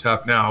beer on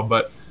tap now.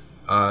 But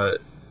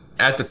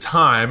at the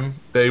time,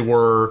 they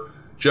were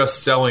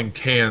just selling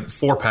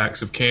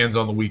 4-packs of cans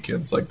on the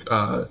weekends, like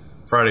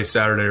Friday,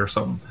 Saturday, or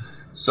something.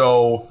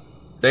 So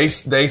they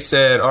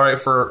said, all right,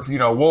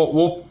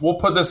 we'll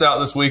put this out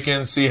this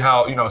weekend, see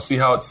how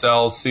it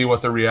sells, see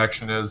what the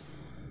reaction is.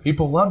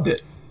 People loved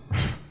it.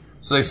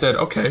 So they said,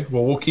 okay,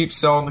 well, we'll keep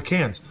selling the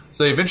cans.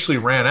 So they eventually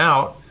ran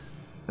out,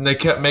 and they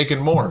kept making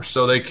more.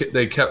 So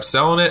they kept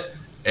selling it,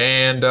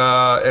 and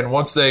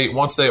once they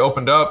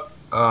opened up,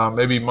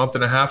 maybe a month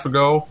and a half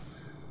ago,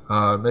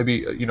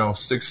 maybe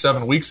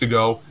 6-7 weeks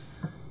ago,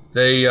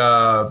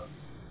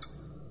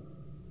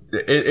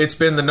 it's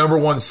been the number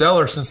one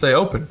seller since they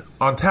opened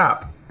on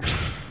tap.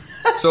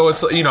 So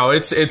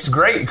it's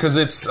great because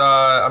it's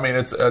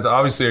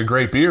obviously a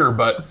great beer,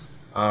 but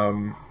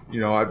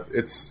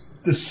it's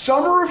the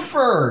Summer of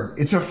Ferg.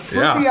 It's a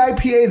fruity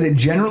IPA that,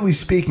 generally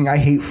speaking, I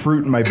hate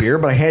fruit in my beer,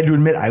 but I had to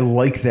admit I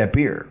like that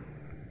beer.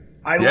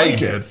 I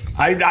like it.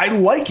 I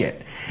like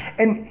it.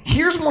 And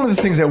here's one of the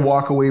things I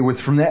walk away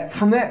with from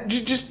that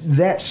just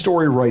that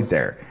story right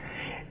there.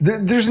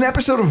 There's an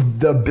episode of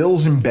the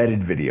Bills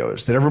Embedded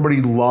videos that everybody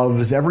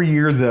loves. Every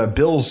year, the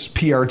Bills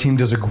PR team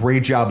does a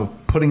great job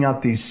of putting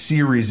out these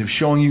series of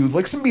showing you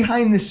like some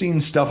behind the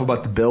scenes stuff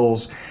about the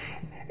Bills.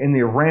 And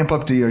they ramp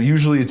up to,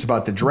 usually it's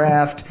about the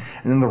draft,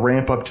 and then the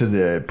ramp up to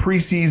the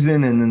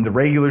preseason, and then the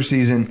regular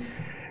season.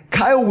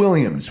 Kyle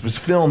Williams was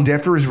filmed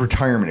after his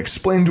retirement,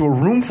 explaining to a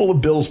room full of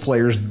Bills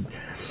players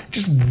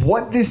just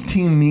what this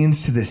team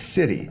means to this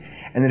city.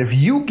 And that if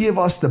you give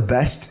us the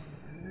best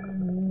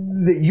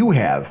that you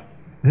have,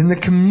 then the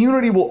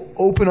community will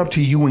open up to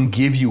you and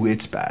give you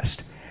its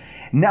best.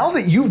 Now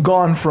that you've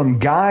gone from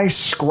guy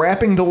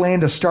scrapping to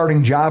land a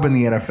starting job in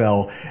the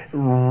NFL,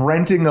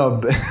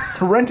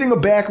 renting a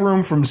back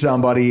room from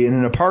somebody in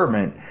an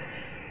apartment,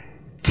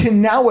 to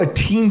now a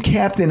team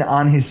captain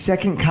on his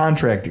second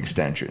contract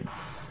extension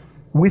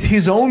with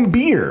his own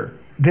beer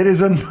that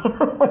is a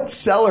number one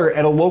seller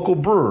at a local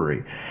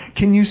brewery.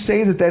 Can you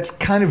say that that's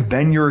kind of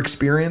been your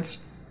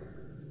experience?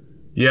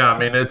 Yeah, I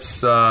mean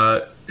it's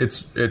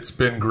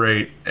been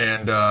great,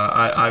 and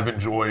I've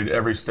enjoyed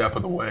every step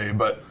of the way,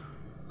 but.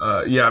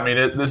 Yeah, I mean,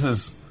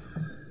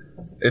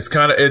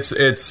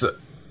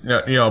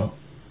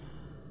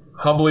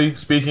 humbly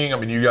speaking, I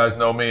mean, you guys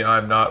know me,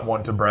 I'm not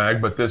one to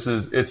brag, but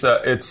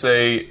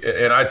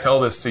and I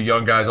tell this to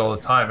young guys all the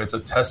time, it's a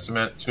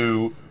testament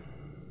to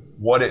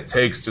what it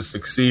takes to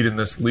succeed in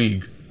this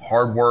league.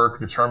 Hard work,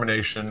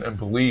 determination, and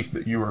belief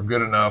that you are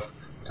good enough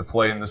to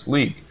play in this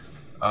league.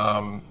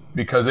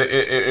 Because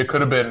it could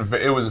have been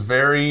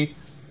very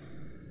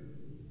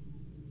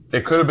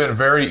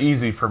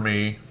easy for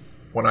me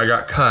when I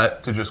got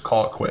cut to just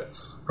call it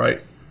quits,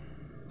 right?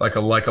 Like a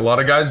lot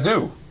of guys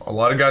do. A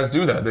lot of guys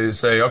do that. They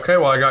say, okay,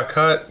 well, I got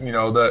cut.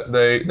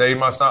 They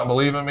must not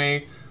believe in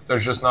me.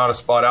 There's just not a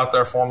spot out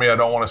there for me. I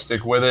don't want to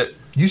stick with it.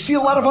 You see a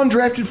lot of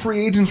undrafted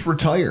free agents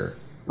retire.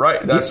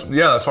 Right. That's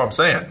what I'm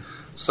saying.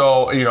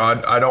 So,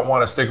 I don't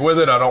want to stick with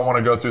it. I don't want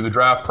to go through the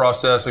draft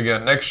process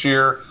again next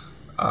year.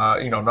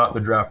 Not the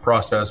draft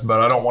process,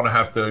 but I don't want to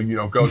have to,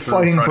 go through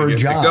fighting for a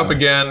job, picked up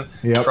again,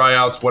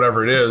 tryouts,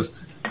 whatever it is.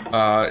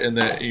 And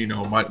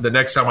the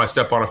next time I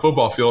step on a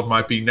football field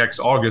might be next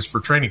August for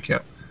training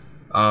camp.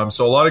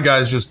 So a lot of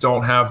guys just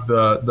don't have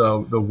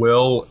the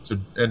will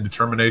and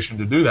determination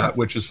to do that,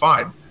 which is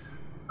fine.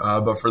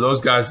 But for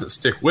those guys that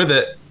stick with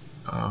it,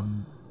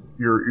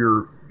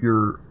 you're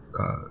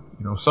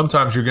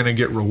sometimes you're going to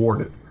get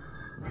rewarded.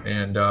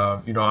 And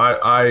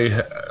I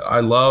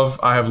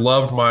have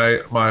loved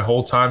my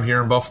whole time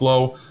here in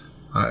Buffalo,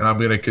 and I'm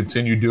going to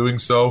continue doing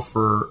so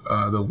for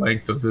the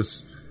length of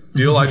this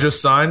deal I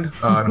just signed,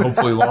 and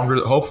hopefully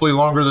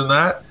longer than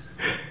that.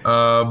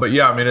 But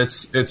yeah, I mean,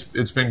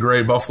 it's been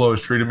great. Buffalo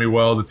has treated me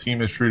well. The team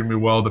has treated me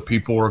well. The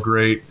people are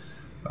great.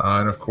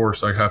 And of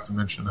course, I have to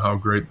mention how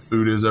great the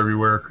food is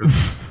everywhere.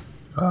 Cause,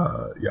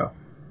 yeah.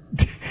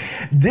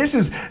 That's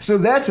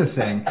a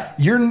thing.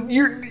 You're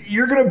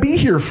going to be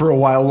here for a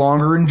while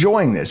longer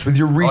enjoying this with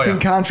your recent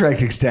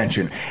contract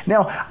extension.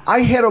 Now,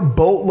 I had a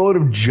boatload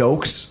of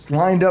jokes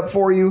lined up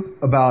for you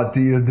about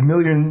the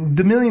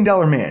 $1 million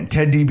man,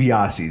 Ted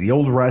DiBiase, the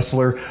old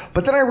wrestler,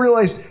 but then I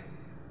realized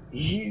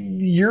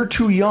you're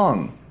too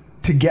young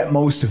to get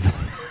most of them.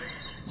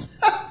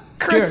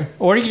 Chris, dude,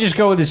 or you can just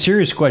go with a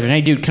serious question. Hey,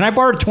 dude, can I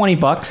borrow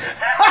 $20?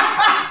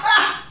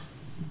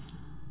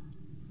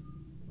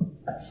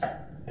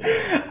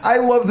 I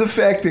love the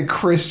fact that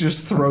Chris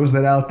just throws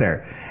that out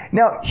there.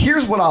 Now,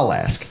 here's what I'll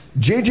ask.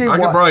 JJ Watt.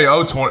 I probably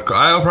owe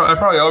I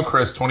probably owe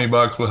Chris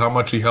 $20 with how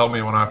much he helped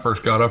me when I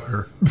first got up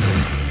here.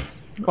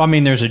 I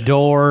mean, there's a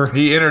door.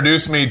 He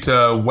introduced me to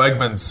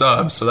Wegman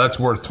subs, so that's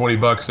worth $20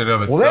 in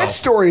of itself. Well, that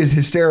story is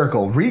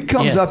hysterical. Reid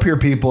comes up here,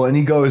 people, and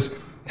he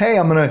goes, "Hey,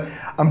 I'm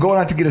going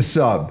out to get a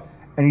sub."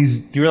 And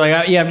you were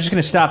like, yeah, I'm just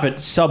going to stop at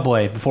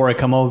Subway before I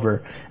come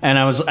over. And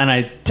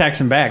I text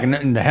him back,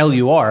 and the hell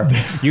you are.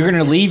 You're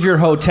going to leave your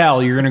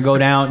hotel. You're going to go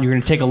down. You're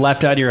going to take a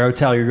left out of your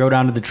hotel. You go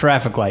down to the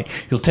traffic light.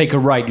 You'll take a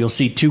right. You'll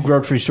see 2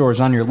 grocery stores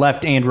on your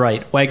left and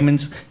right,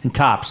 Wegmans and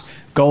Tops.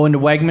 Go into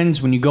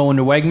Wegmans. When you go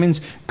into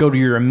Wegmans, go to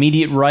your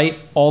immediate right,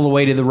 all the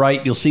way to the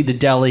right. You'll see the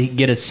deli.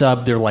 Get a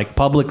sub. They're like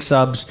public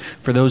subs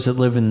for those that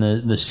live in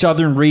the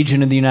southern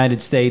region of the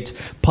United States.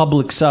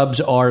 Public subs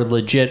are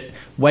legit.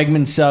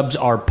 Wegman subs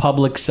are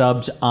public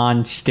subs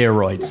on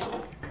steroids.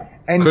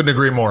 And, couldn't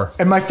agree more.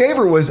 And my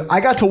favorite was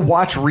I got to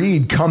watch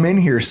Reid come in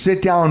here,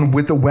 sit down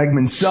with the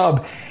Wegman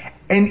sub,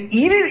 and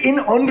eat it in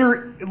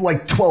under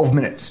like 12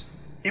 minutes.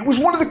 It was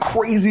one of the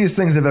craziest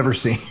things I've ever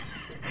seen.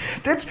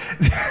 That's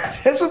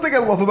the thing I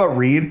love about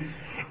Reid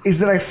is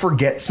that I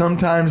forget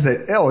sometimes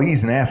that,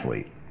 he's an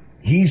athlete.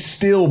 He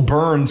still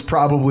burns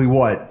probably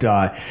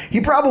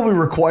he probably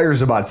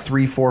requires about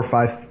 3,000,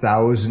 4,000,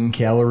 5,000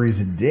 calories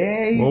a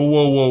day.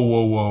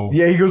 Whoa.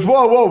 Yeah, he goes,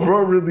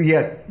 whoa.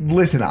 Yeah,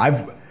 listen,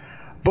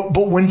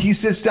 but when he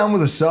sits down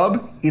with a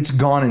sub, it's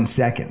gone in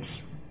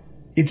seconds.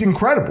 It's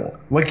incredible.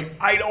 Like,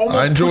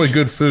 I enjoy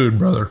good food,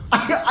 brother.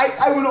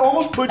 I would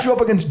almost put you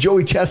up against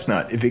Joey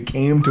Chestnut if it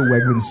came to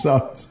Wegman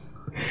subs.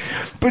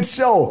 But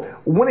so,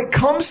 when it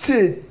comes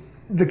to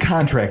the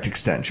contract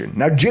extension,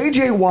 now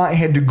J.J. Watt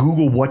had to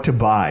Google what to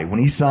buy when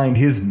he signed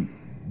his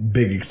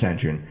big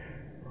extension.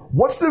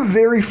 What's the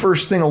very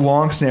first thing a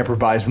long snapper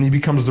buys when he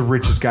becomes the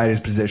richest guy at his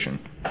position?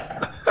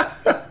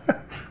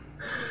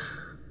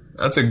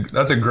 That's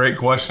a great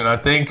question. I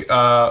think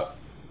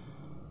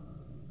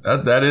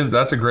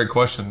that's a great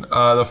question.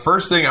 The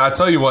first thing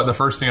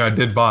I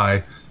did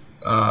buy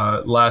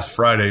last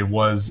Friday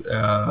was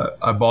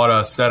I bought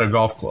a set of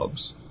golf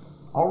clubs.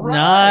 All right.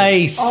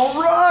 Nice.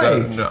 All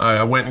right. So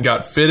I went and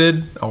got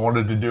fitted. I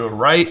wanted to do it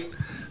right.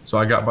 So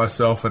I got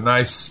myself a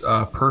nice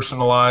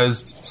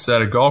personalized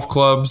set of golf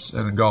clubs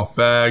and a golf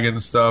bag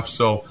and stuff.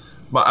 So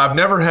I've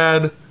never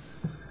had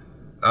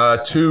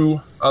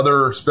 2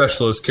 other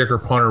specialists, kicker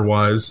punter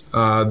wise,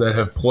 that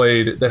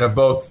have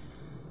both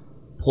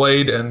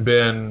played and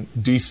been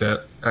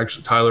decent.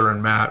 Actually, Tyler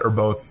and Matt are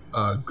both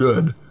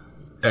good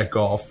at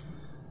golf.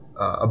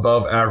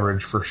 Above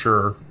average for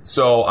sure.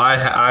 So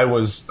I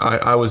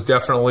was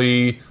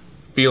definitely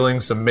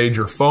feeling some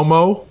major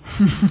FOMO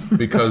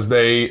because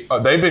they've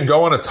been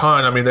going a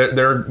ton. I mean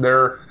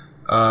they're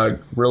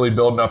really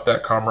building up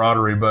that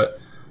camaraderie,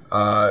 but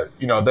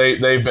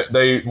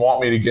they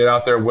want me to get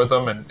out there with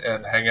them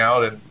and hang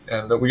out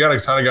and we got a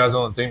ton of guys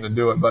on the team to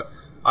do it. But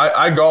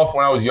I golfed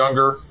when I was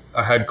younger.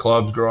 I had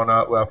clubs growing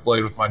up. I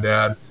played with my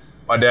dad.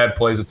 My dad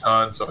plays a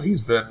ton, so he's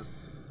been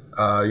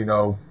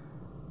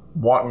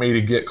wanting me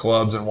to get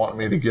clubs and wanting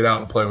me to get out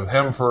and play with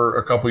him for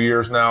a couple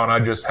years now, and I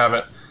just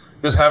haven't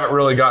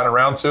really gotten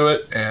around to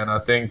it. And I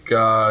think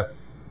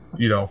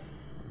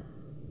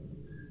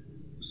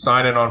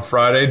signing on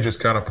Friday just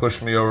kind of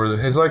pushed me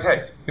over. He's like,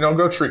 hey,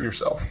 go treat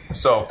yourself.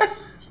 So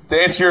to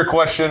answer your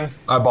question,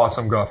 I bought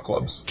some golf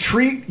clubs.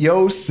 Treat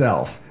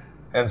yourself.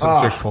 And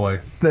some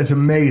Chick-fil-A. That's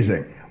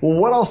amazing. Well,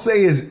 what I'll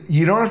say is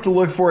you don't have to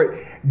look for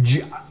it.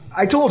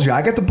 I told you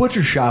I got the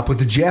butcher shop with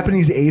the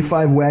Japanese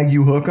A5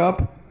 Wagyu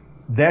hookup.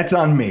 That's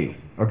on me,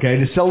 okay?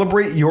 To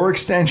celebrate your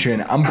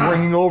extension, I'm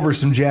bringing over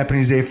some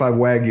Japanese A5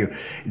 Wagyu.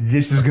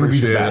 This is going to be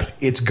the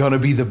best. It's going to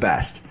be the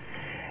best.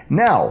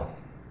 Now,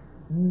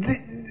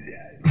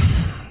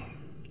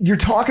 you're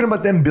talking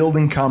about them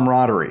building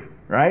camaraderie,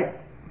 right?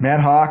 Matt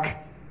Hawk,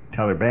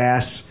 Tyler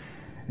Bass.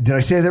 Did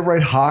I say that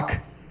right, Hawk?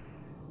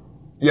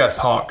 Yes,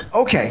 Hawk.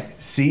 Okay,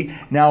 see?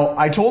 Now,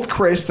 I told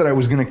Chris that I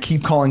was going to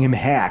keep calling him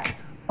Hack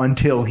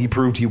until he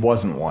proved he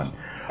wasn't one.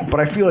 But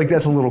I feel like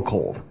that's a little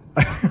cold.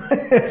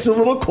 It's a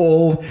little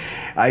cold.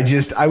 I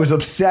was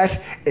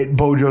upset at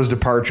Bojo's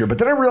departure, but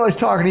then I realized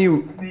talking to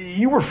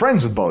you were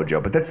friends with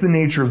Bojo, but that's the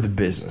nature of the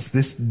business.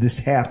 This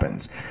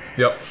happens.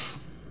 Yep.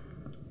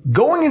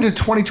 Going into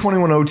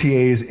 2021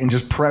 OTAs and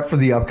just prep for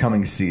the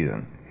upcoming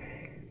season,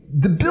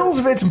 the Bills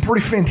have had some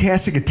pretty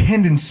fantastic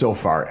attendance so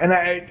far, and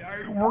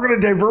we're going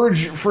to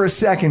diverge for a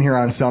second here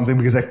on something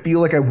because I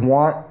feel like I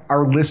want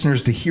our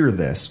listeners to hear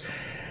this.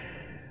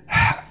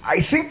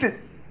 I think that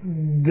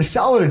the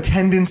solid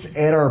attendance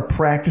at our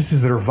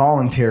practices that are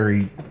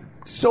voluntary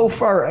so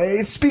far,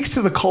 it speaks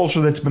to the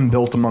culture that's been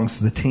built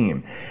amongst the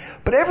team.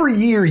 But every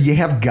year you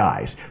have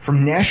guys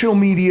from national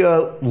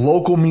media,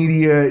 local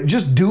media,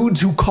 just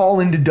dudes who call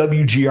into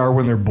WGR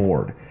when they're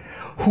bored,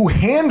 who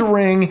hand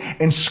ring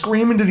and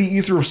scream into the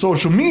ether of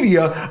social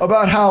media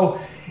about how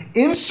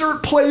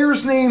insert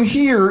player's name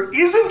here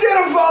isn't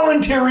at a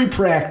voluntary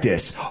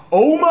practice.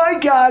 Oh my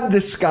God,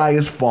 the sky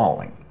is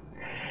falling.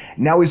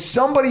 Now, as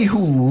somebody who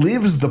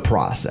lives the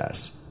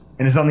process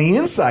and is on the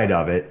inside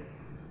of it,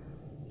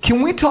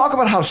 can we talk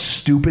about how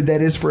stupid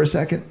that is for a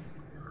second?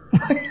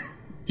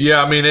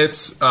 Yeah, I mean,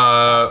 it's,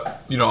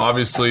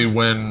 obviously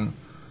when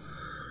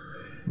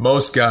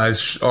most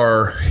guys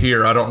are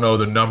here, I don't know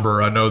the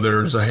number. I know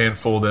there's a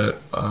handful that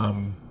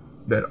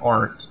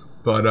aren't.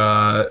 But,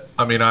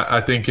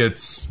 I think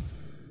it's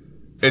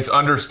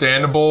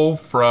understandable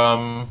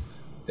from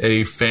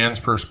a fan's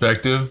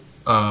perspective,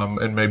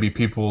 and maybe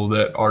people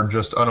that are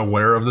just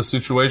unaware of the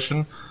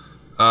situation.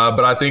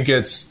 But I think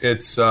it's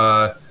it's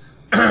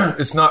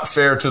not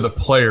fair to the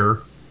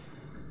player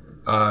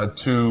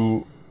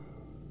to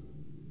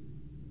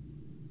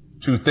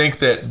think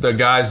that the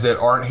guys that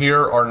aren't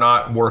here are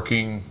not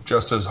working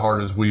just as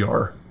hard as we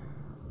are,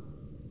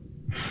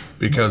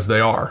 because they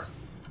are.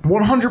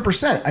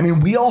 100%. I mean,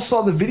 we all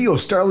saw the video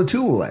of Star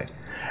Latulilae.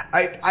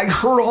 I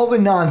heard all the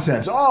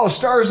nonsense. Oh,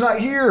 Star's not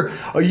here,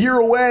 a year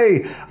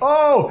away.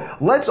 Oh,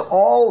 let's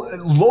all,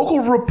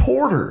 local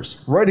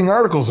reporters writing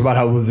articles about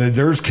how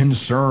there's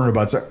concern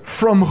about Star.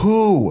 From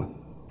who?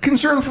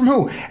 Concern from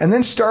who? And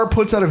then Star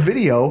puts out a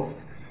video.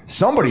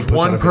 Somebody puts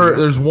out a video.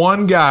 There's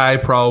one guy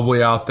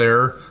probably out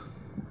there,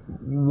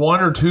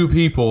 one or two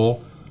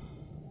people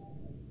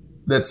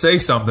that say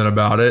something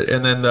about it,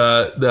 and then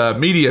the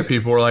media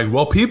people are like,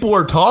 well, people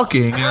are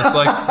talking, and it's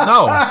like,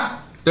 no,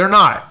 they're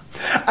not.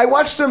 I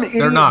watched some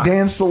idiot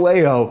Dan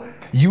Saleo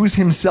use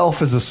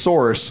himself as a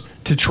source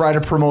to try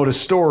to promote a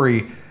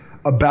story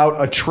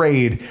about a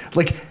trade.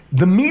 Like,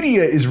 the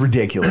media is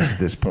ridiculous at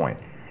this point.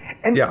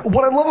 And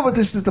what I love about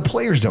this is that the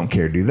players don't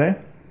care, do they?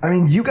 I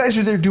mean, you guys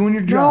are there doing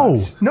your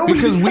jobs. No,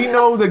 because we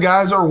know the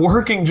guys are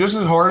working just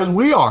as hard as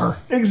we are.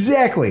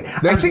 Exactly.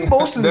 I think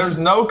most of this... There's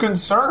no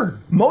concern.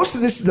 Most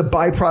of this is a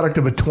byproduct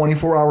of a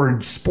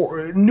 24-hour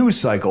news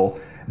cycle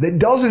that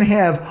doesn't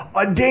have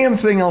a damn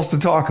thing else to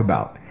talk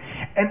about.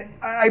 And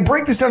I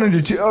break this down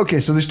into two. Okay,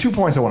 so there's 2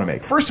 points I want to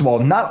make. First of all,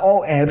 not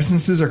all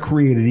absences are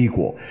created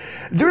equal.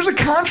 There's a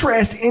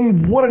contrast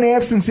in what an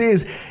absence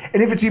is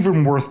and if it's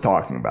even worth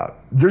talking about.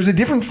 There's a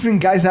difference between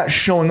guys not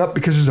showing up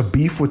because there's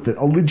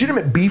a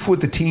legitimate beef with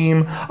the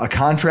team, a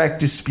contract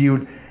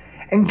dispute,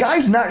 and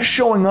guys not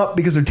showing up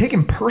because they're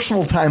taking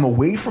personal time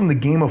away from the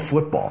game of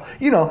football.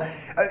 You know,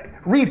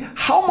 Reid,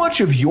 how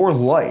much of your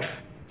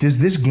life does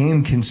this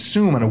game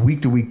consume on a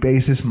week-to-week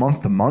basis,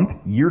 month-to-month,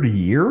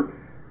 year-to-year?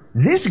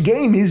 This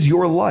game is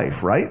your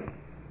life, right?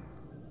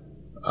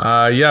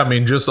 Yeah, I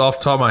mean, just off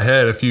the top of my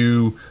head,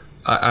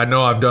 I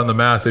know I've done the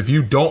math. If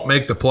you don't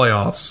make the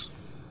playoffs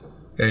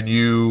and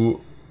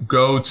you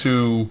go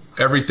to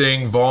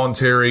everything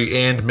voluntary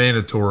and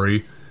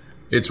mandatory,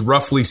 it's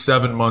roughly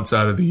 7 months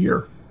out of the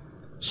year.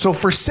 So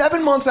for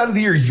 7 months out of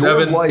the year,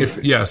 your life...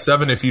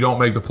 7 if you don't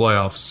make the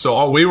playoffs.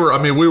 So we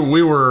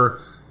were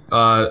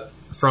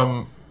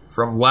from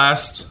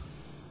last...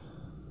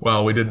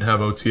 Well, we didn't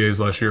have OTAs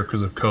last year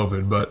because of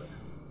COVID, but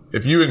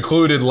if you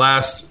included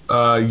last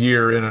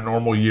year in a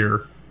normal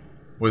year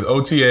with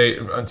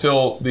OTA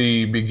until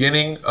the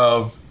beginning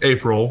of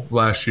April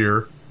last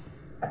year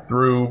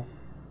through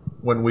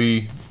when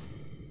we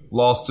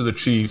lost to the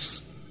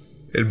Chiefs,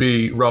 it'd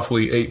be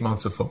roughly 8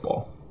 months of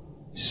football.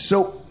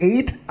 So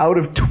 8 out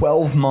of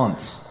 12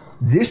 months,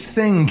 this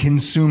thing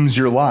consumes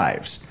your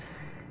lives.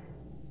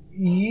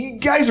 You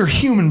guys are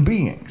human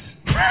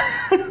beings.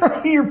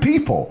 You're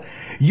people.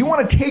 You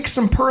want to take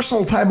some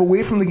personal time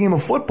away from the game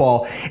of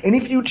football, and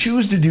if you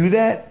choose to do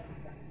that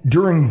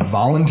during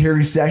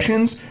voluntary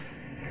sessions,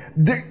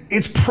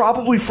 it's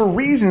probably for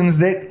reasons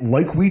that,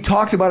 like we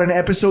talked about in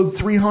episode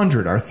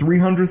 300, our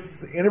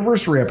 300th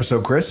anniversary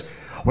episode, Chris,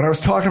 when I was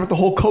talking about the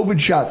whole COVID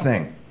shot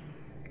thing.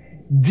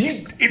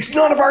 It's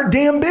none of our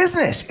damn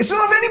business. It's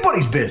none of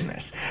anybody's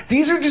business.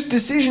 These are just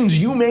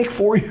decisions you make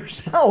for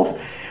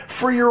yourself,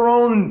 for your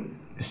own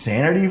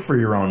sanity, for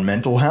your own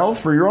mental health,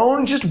 for your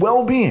own just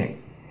well-being.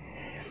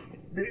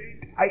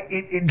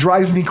 It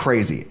drives me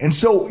crazy. And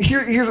so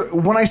here's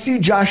when I see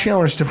Josh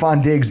Allen or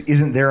Stephon Diggs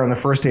isn't there on the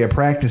first day of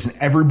practice and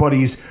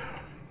everybody's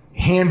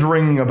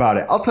hand-wringing about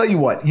it. I'll tell you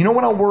what. You know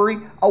when I'll worry?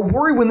 I'll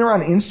worry when they're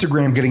on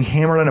Instagram getting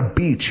hammered on a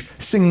beach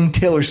singing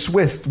Taylor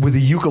Swift with a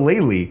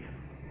ukulele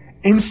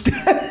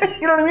instead.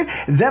 You know what I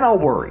mean? Then I'll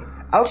worry.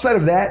 Outside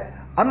of that,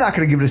 I'm not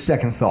going to give it a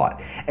second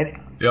thought. And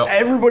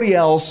everybody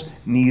else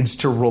needs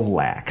to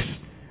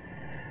relax.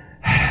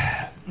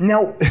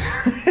 Now,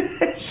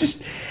 it's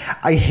just,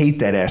 I hate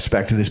that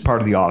aspect of this part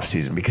of the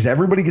offseason because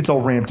everybody gets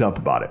all ramped up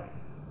about it.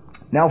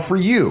 Now, for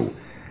you,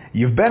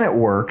 you've been at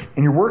work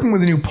and you're working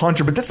with a new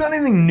punter, but that's not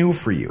anything new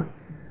for you.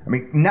 I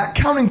mean, not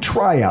counting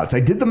tryouts. I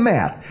did the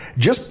math.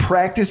 Just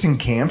practice and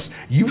camps.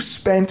 You've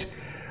spent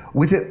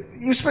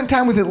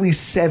time with at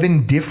least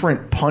 7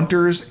 different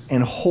punters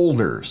and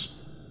holders,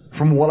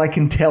 from what I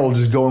can tell,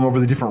 just going over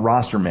the different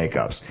roster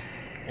makeups.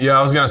 Yeah,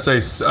 I was going to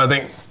say, I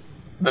think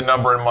the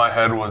number in my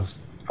head was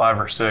 5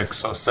 or 6,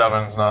 so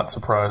 7's not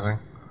surprising.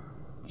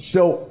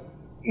 So,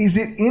 is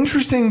it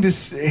interesting to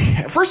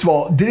see, first of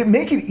all, did it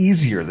make it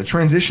easier, the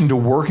transition to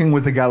working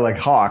with a guy like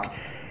Hawk,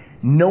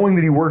 knowing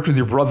that he worked with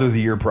your brother the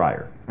year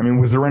prior? I mean,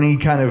 was there any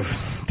kind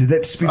of, did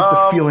that speed up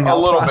the feeling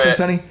out process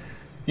any?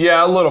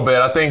 Yeah, a little bit.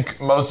 I think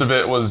most of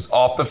it was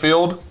off the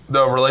field.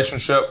 The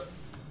relationship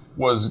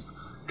was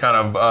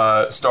kind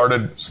of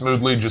started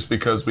smoothly just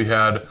because we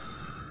had,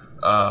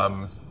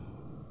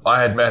 I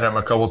had met him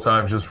a couple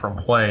times just from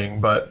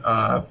playing, but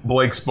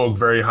Blake spoke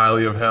very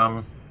highly of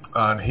him,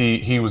 and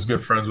he was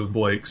good friends with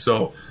Blake.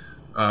 So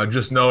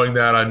just knowing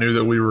that, I knew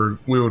that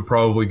we would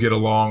probably get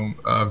along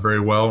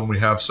very well, and we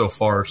have so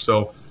far.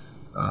 So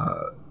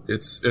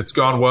it's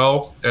gone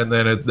well, and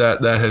then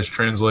that has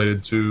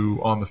translated to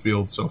on the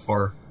field so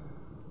far.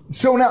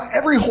 So now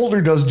every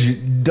holder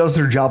does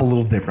their job a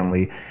little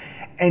differently,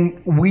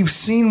 and we've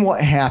seen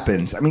what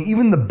happens. I mean,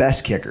 even the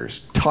best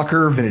kickers,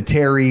 Tucker,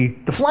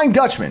 Vinatieri, the Flying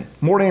Dutchman,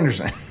 Mort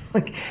Anderson,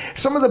 like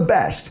some of the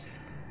best.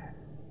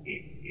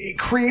 It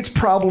creates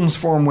problems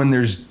for them when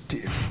there's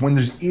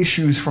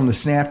issues from the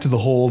snap to the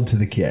hold to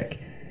the kick.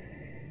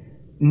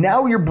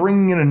 Now you're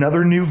bringing in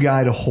another new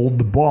guy to hold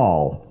the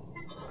ball.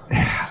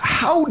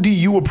 How do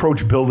you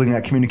approach building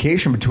that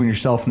communication between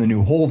yourself and the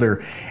new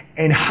holder?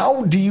 And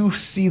how do you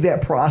see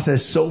that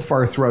process so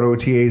far throughout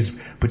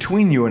OTAs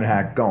between you and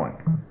Hack going?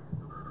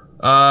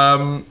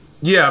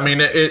 Yeah, I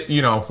mean, it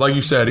like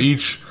you said,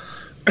 each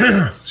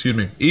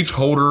each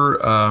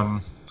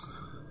holder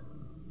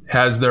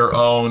has their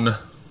own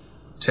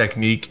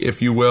technique,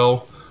 if you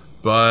will.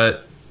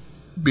 But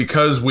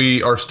because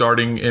we are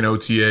starting in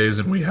OTAs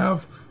and we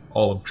have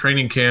all of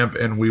training camp,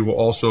 and we will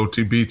also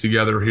to be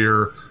together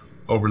here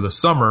over the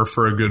summer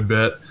for a good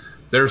bit,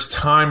 there's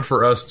time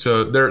for us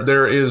to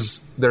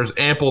there's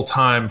ample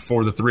time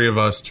for the three of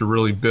us to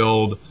really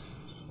build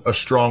a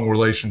strong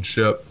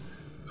relationship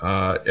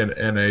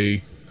and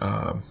a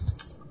I'm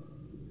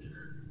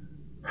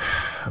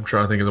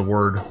trying to think of the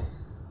word.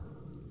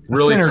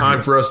 Really synergy.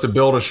 Time for us to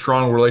build a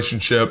strong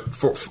relationship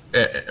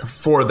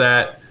for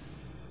that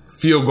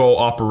field goal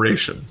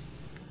operation.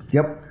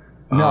 Yep.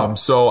 No.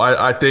 So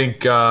I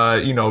think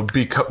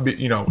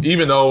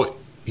even though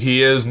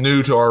he is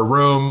new to our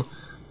room,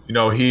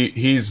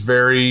 he's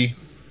very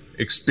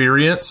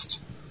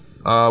experienced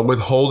with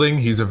holding.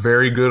 He's a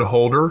very good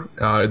holder,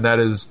 and that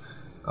is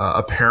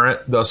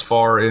apparent thus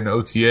far in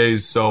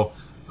OTAs. So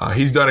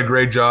he's done a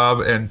great job,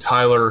 and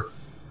Tyler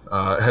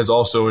has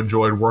also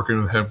enjoyed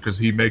working with him because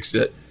he makes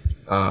it.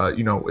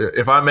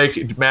 If I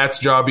make Matt's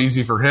job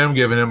easy for him,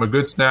 giving him a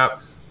good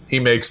snap, he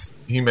makes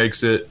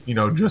it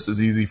just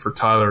as easy for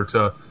Tyler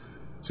to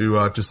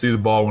see the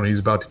ball when he's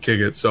about to kick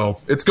it. So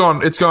it's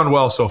gone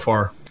well so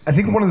far. I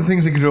think one of the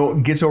things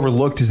that gets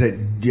overlooked is that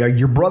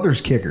your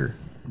brother's kicker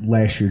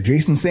last year,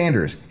 Jason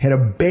Sanders, had a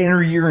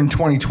banner year in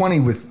 2020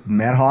 with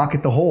Matt Hawk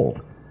at the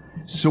hold.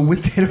 So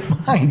with that in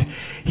mind,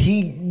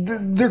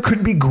 there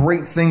could be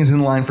great things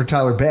in line for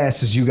Tyler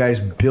Bass as you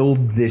guys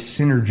build this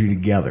synergy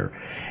together.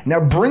 Now,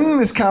 bringing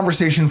this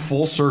conversation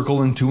full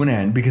circle and to an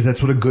end, because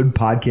that's what a good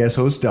podcast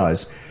host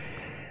does,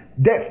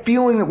 that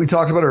feeling that we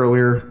talked about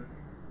earlier,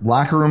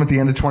 locker room at the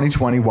end of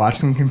 2020,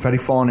 watching confetti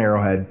fall in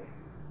Arrowhead,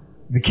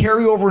 the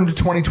carryover into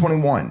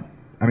 2021.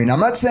 I mean,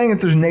 I'm not saying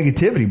that there's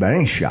negativity by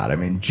any shot. I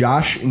mean,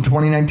 Josh in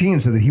 2019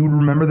 said that he would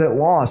remember that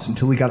loss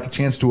until he got the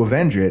chance to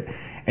avenge it,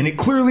 and it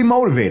clearly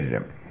motivated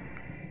him.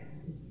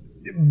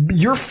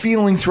 Your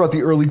feeling throughout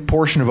the early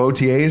portion of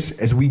OTAs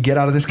as we get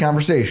out of this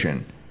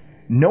conversation,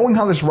 knowing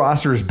how this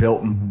roster is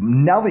built,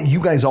 now that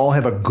you guys all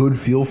have a good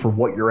feel for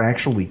what you're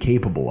actually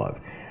capable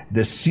of,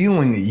 the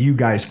ceiling that you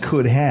guys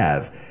could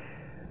have,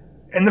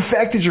 and the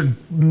fact that you're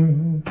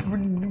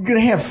going to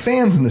have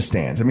fans in the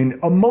stands. I mean,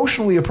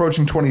 emotionally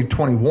approaching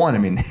 2021, I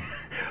mean,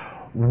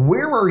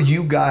 where are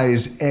you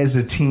guys as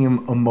a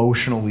team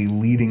emotionally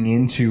leading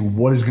into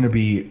what is going to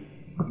be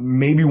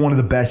maybe one of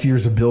the best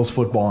years of Bills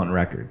football on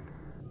record?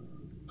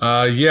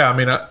 Yeah, I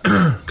mean,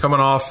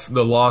 coming off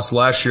the loss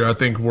last year, I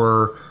think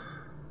we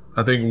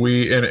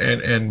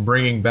and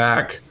bringing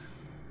back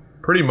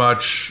pretty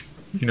much,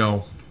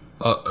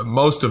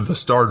 most of the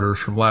starters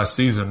from last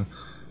season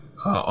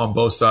on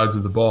both sides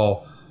of the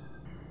ball.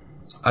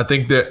 I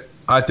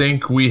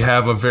think we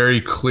have a very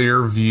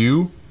clear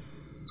view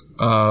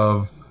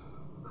of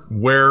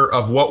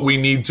what we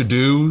need to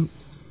do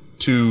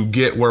to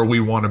get where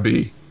we want to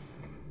be.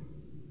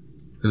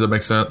 Does that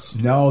make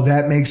sense? No,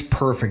 that makes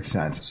perfect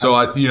sense.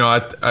 So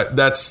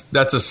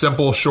that's a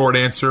simple, short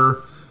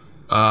answer.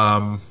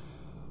 No,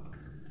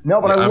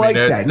 but I like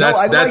that. No,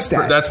 I like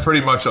that. That's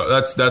pretty much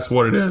that's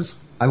what it is.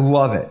 I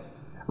love it.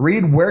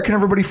 Reid, where can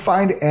everybody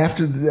find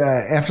after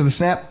the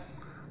snap?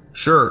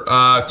 Sure.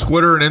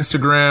 Twitter and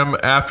Instagram,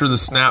 After the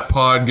Snap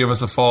Pod. Give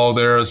us a follow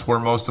there. It's where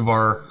most of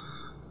our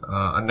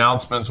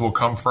announcements will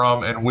come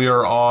from. And we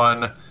are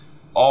on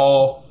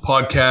all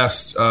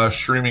podcast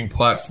streaming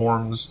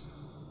platforms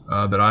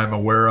that I'm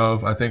aware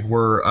of. I think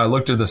I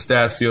looked at the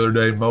stats the other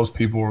day. Most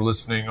people were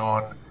listening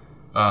on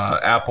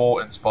Apple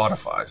and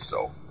Spotify.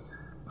 So,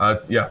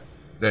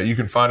 that you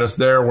can find us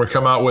there. We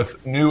come out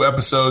with new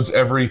episodes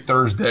every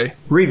Thursday.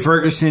 Reid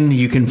Ferguson,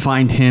 you can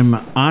find him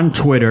on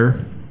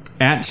Twitter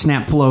at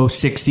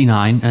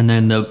SnapFlow69, and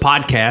then the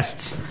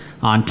podcasts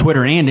on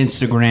Twitter and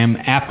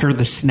Instagram, After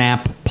the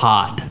Snap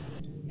Pod.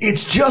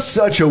 It's just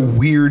such a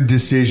weird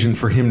decision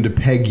for him to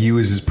peg you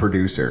as his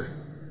producer.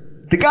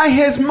 The guy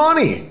has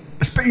money.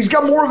 He's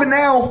got more of it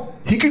now.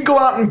 He could go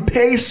out and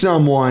pay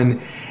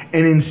someone,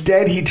 and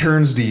instead he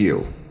turns to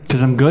you.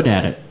 Because I'm good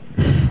at it.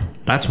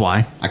 That's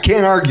why. I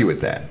can't argue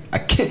with that. I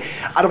can't.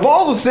 Out of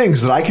all the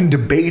things that I can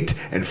debate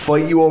and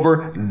fight you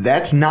over,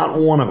 that's not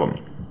one of them.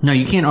 No,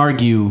 you can't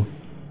argue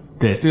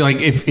this.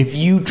 Like, if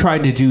you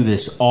tried to do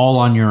this all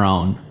on your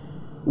own,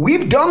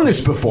 We've done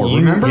this before,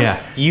 remember?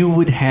 Yeah, you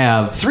would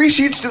have 3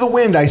 sheets to the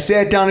wind. I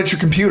sat down at your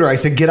computer. I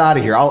said, get out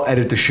of here. I'll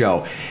edit the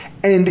show.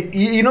 And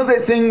you know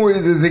that thing where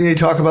the thing they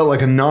talk about,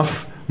 like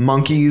enough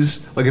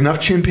monkeys, like enough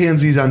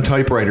chimpanzees on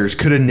typewriters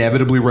could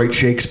inevitably write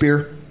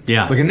Shakespeare?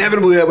 Yeah. Like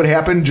inevitably that would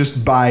happen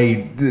just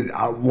by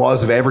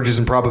laws of averages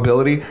and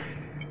probability.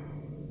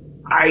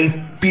 I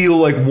feel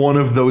like one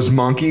of those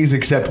monkeys,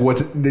 except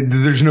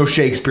there's no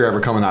Shakespeare ever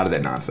coming out of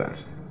that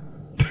nonsense.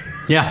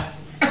 Yeah.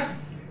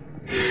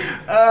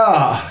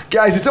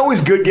 Guys, it's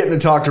always good getting to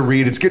talk to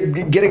Reid. It's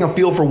good getting a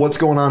feel for what's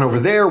going on over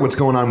there, what's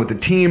going on with the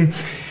team.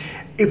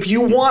 If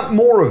you want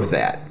more of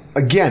that,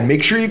 again,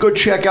 make sure you go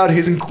check out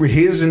his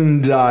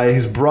and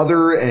his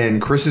brother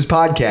and Chris's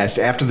podcast,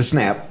 After the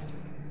Snap.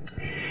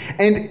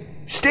 And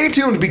stay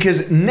tuned,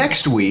 because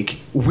next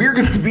week we're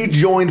going to be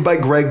joined by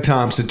Greg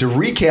Thompson to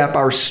recap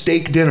our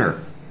steak dinner.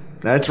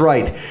 That's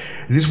right.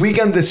 This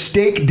weekend, the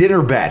steak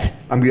dinner bet.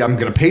 I'm going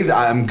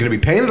to be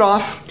paying it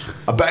off.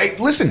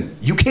 Listen,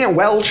 you can't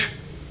welch.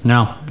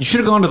 No, you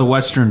should have gone to the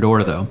Western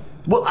Door, though.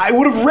 Well, I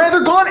would have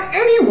rather gone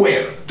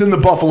anywhere than the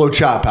Buffalo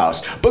Chop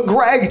House. But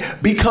Greg,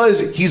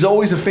 because he's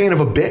always a fan of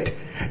a bit,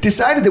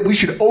 decided that we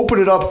should open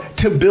it up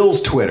to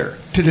Bill's Twitter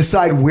to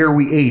decide where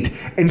we ate.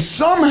 And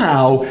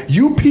somehow,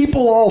 you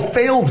people all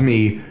failed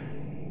me,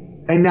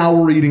 and now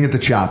we're eating at the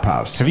Chop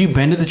House. Have you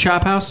been to the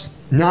Chop House?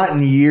 Not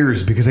in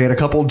years, because I had a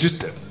couple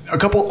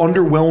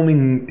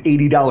underwhelming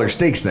 $80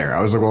 steaks there.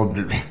 I was like, well,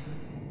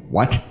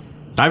 what?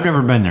 I've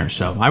never been there,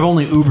 so I've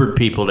only Ubered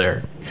people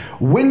there.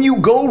 When you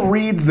go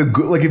read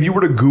if you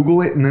were to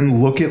Google it and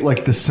then look at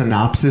like the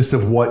synopsis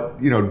of what,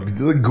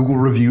 the Google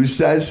reviews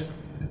says,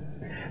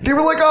 they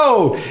were like,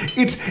 oh,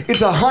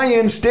 it's a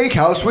high-end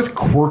steakhouse with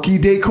quirky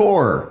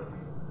decor.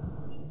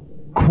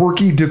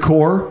 Quirky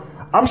decor?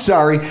 I'm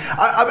sorry.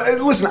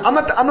 Listen, I'm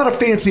not a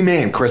fancy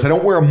man, Chris. I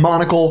don't wear a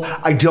monocle.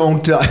 I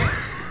don't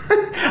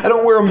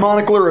wear a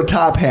monocle or a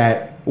top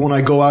hat when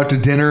I go out to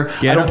dinner.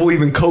 I don't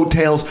believe in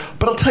coattails.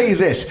 But I'll tell you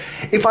this.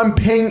 If I'm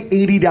paying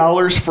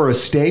 $80 for a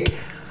steak,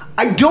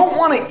 I don't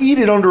want to eat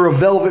it under a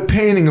velvet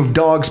painting of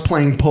dogs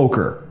playing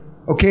poker.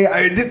 Okay?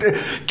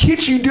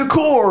 Kitschy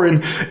decor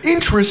and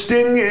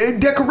interesting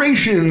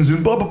decorations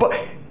and blah, blah,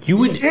 blah.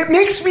 It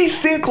makes me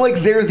think like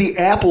they're the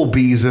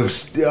Applebee's of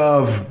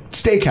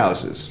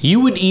steakhouses.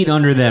 You would eat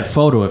under that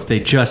photo if they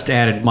just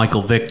added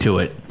Michael Vick to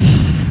it.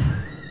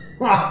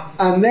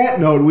 On that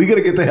note, we got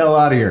to get the hell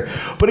out of here.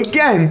 But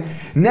again,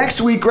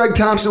 next week, Greg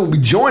Thompson will be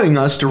joining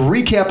us to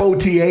recap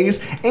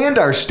OTAs and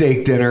our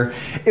steak dinner.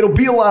 It'll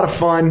be a lot of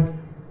fun.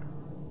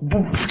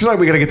 For tonight,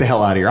 we got to get the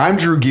hell out of here. I'm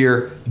Drew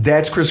Gear.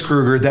 That's Chris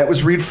Kruger. That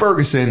was Reid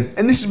Ferguson.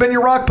 And this has been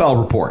your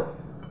Rockpile Report.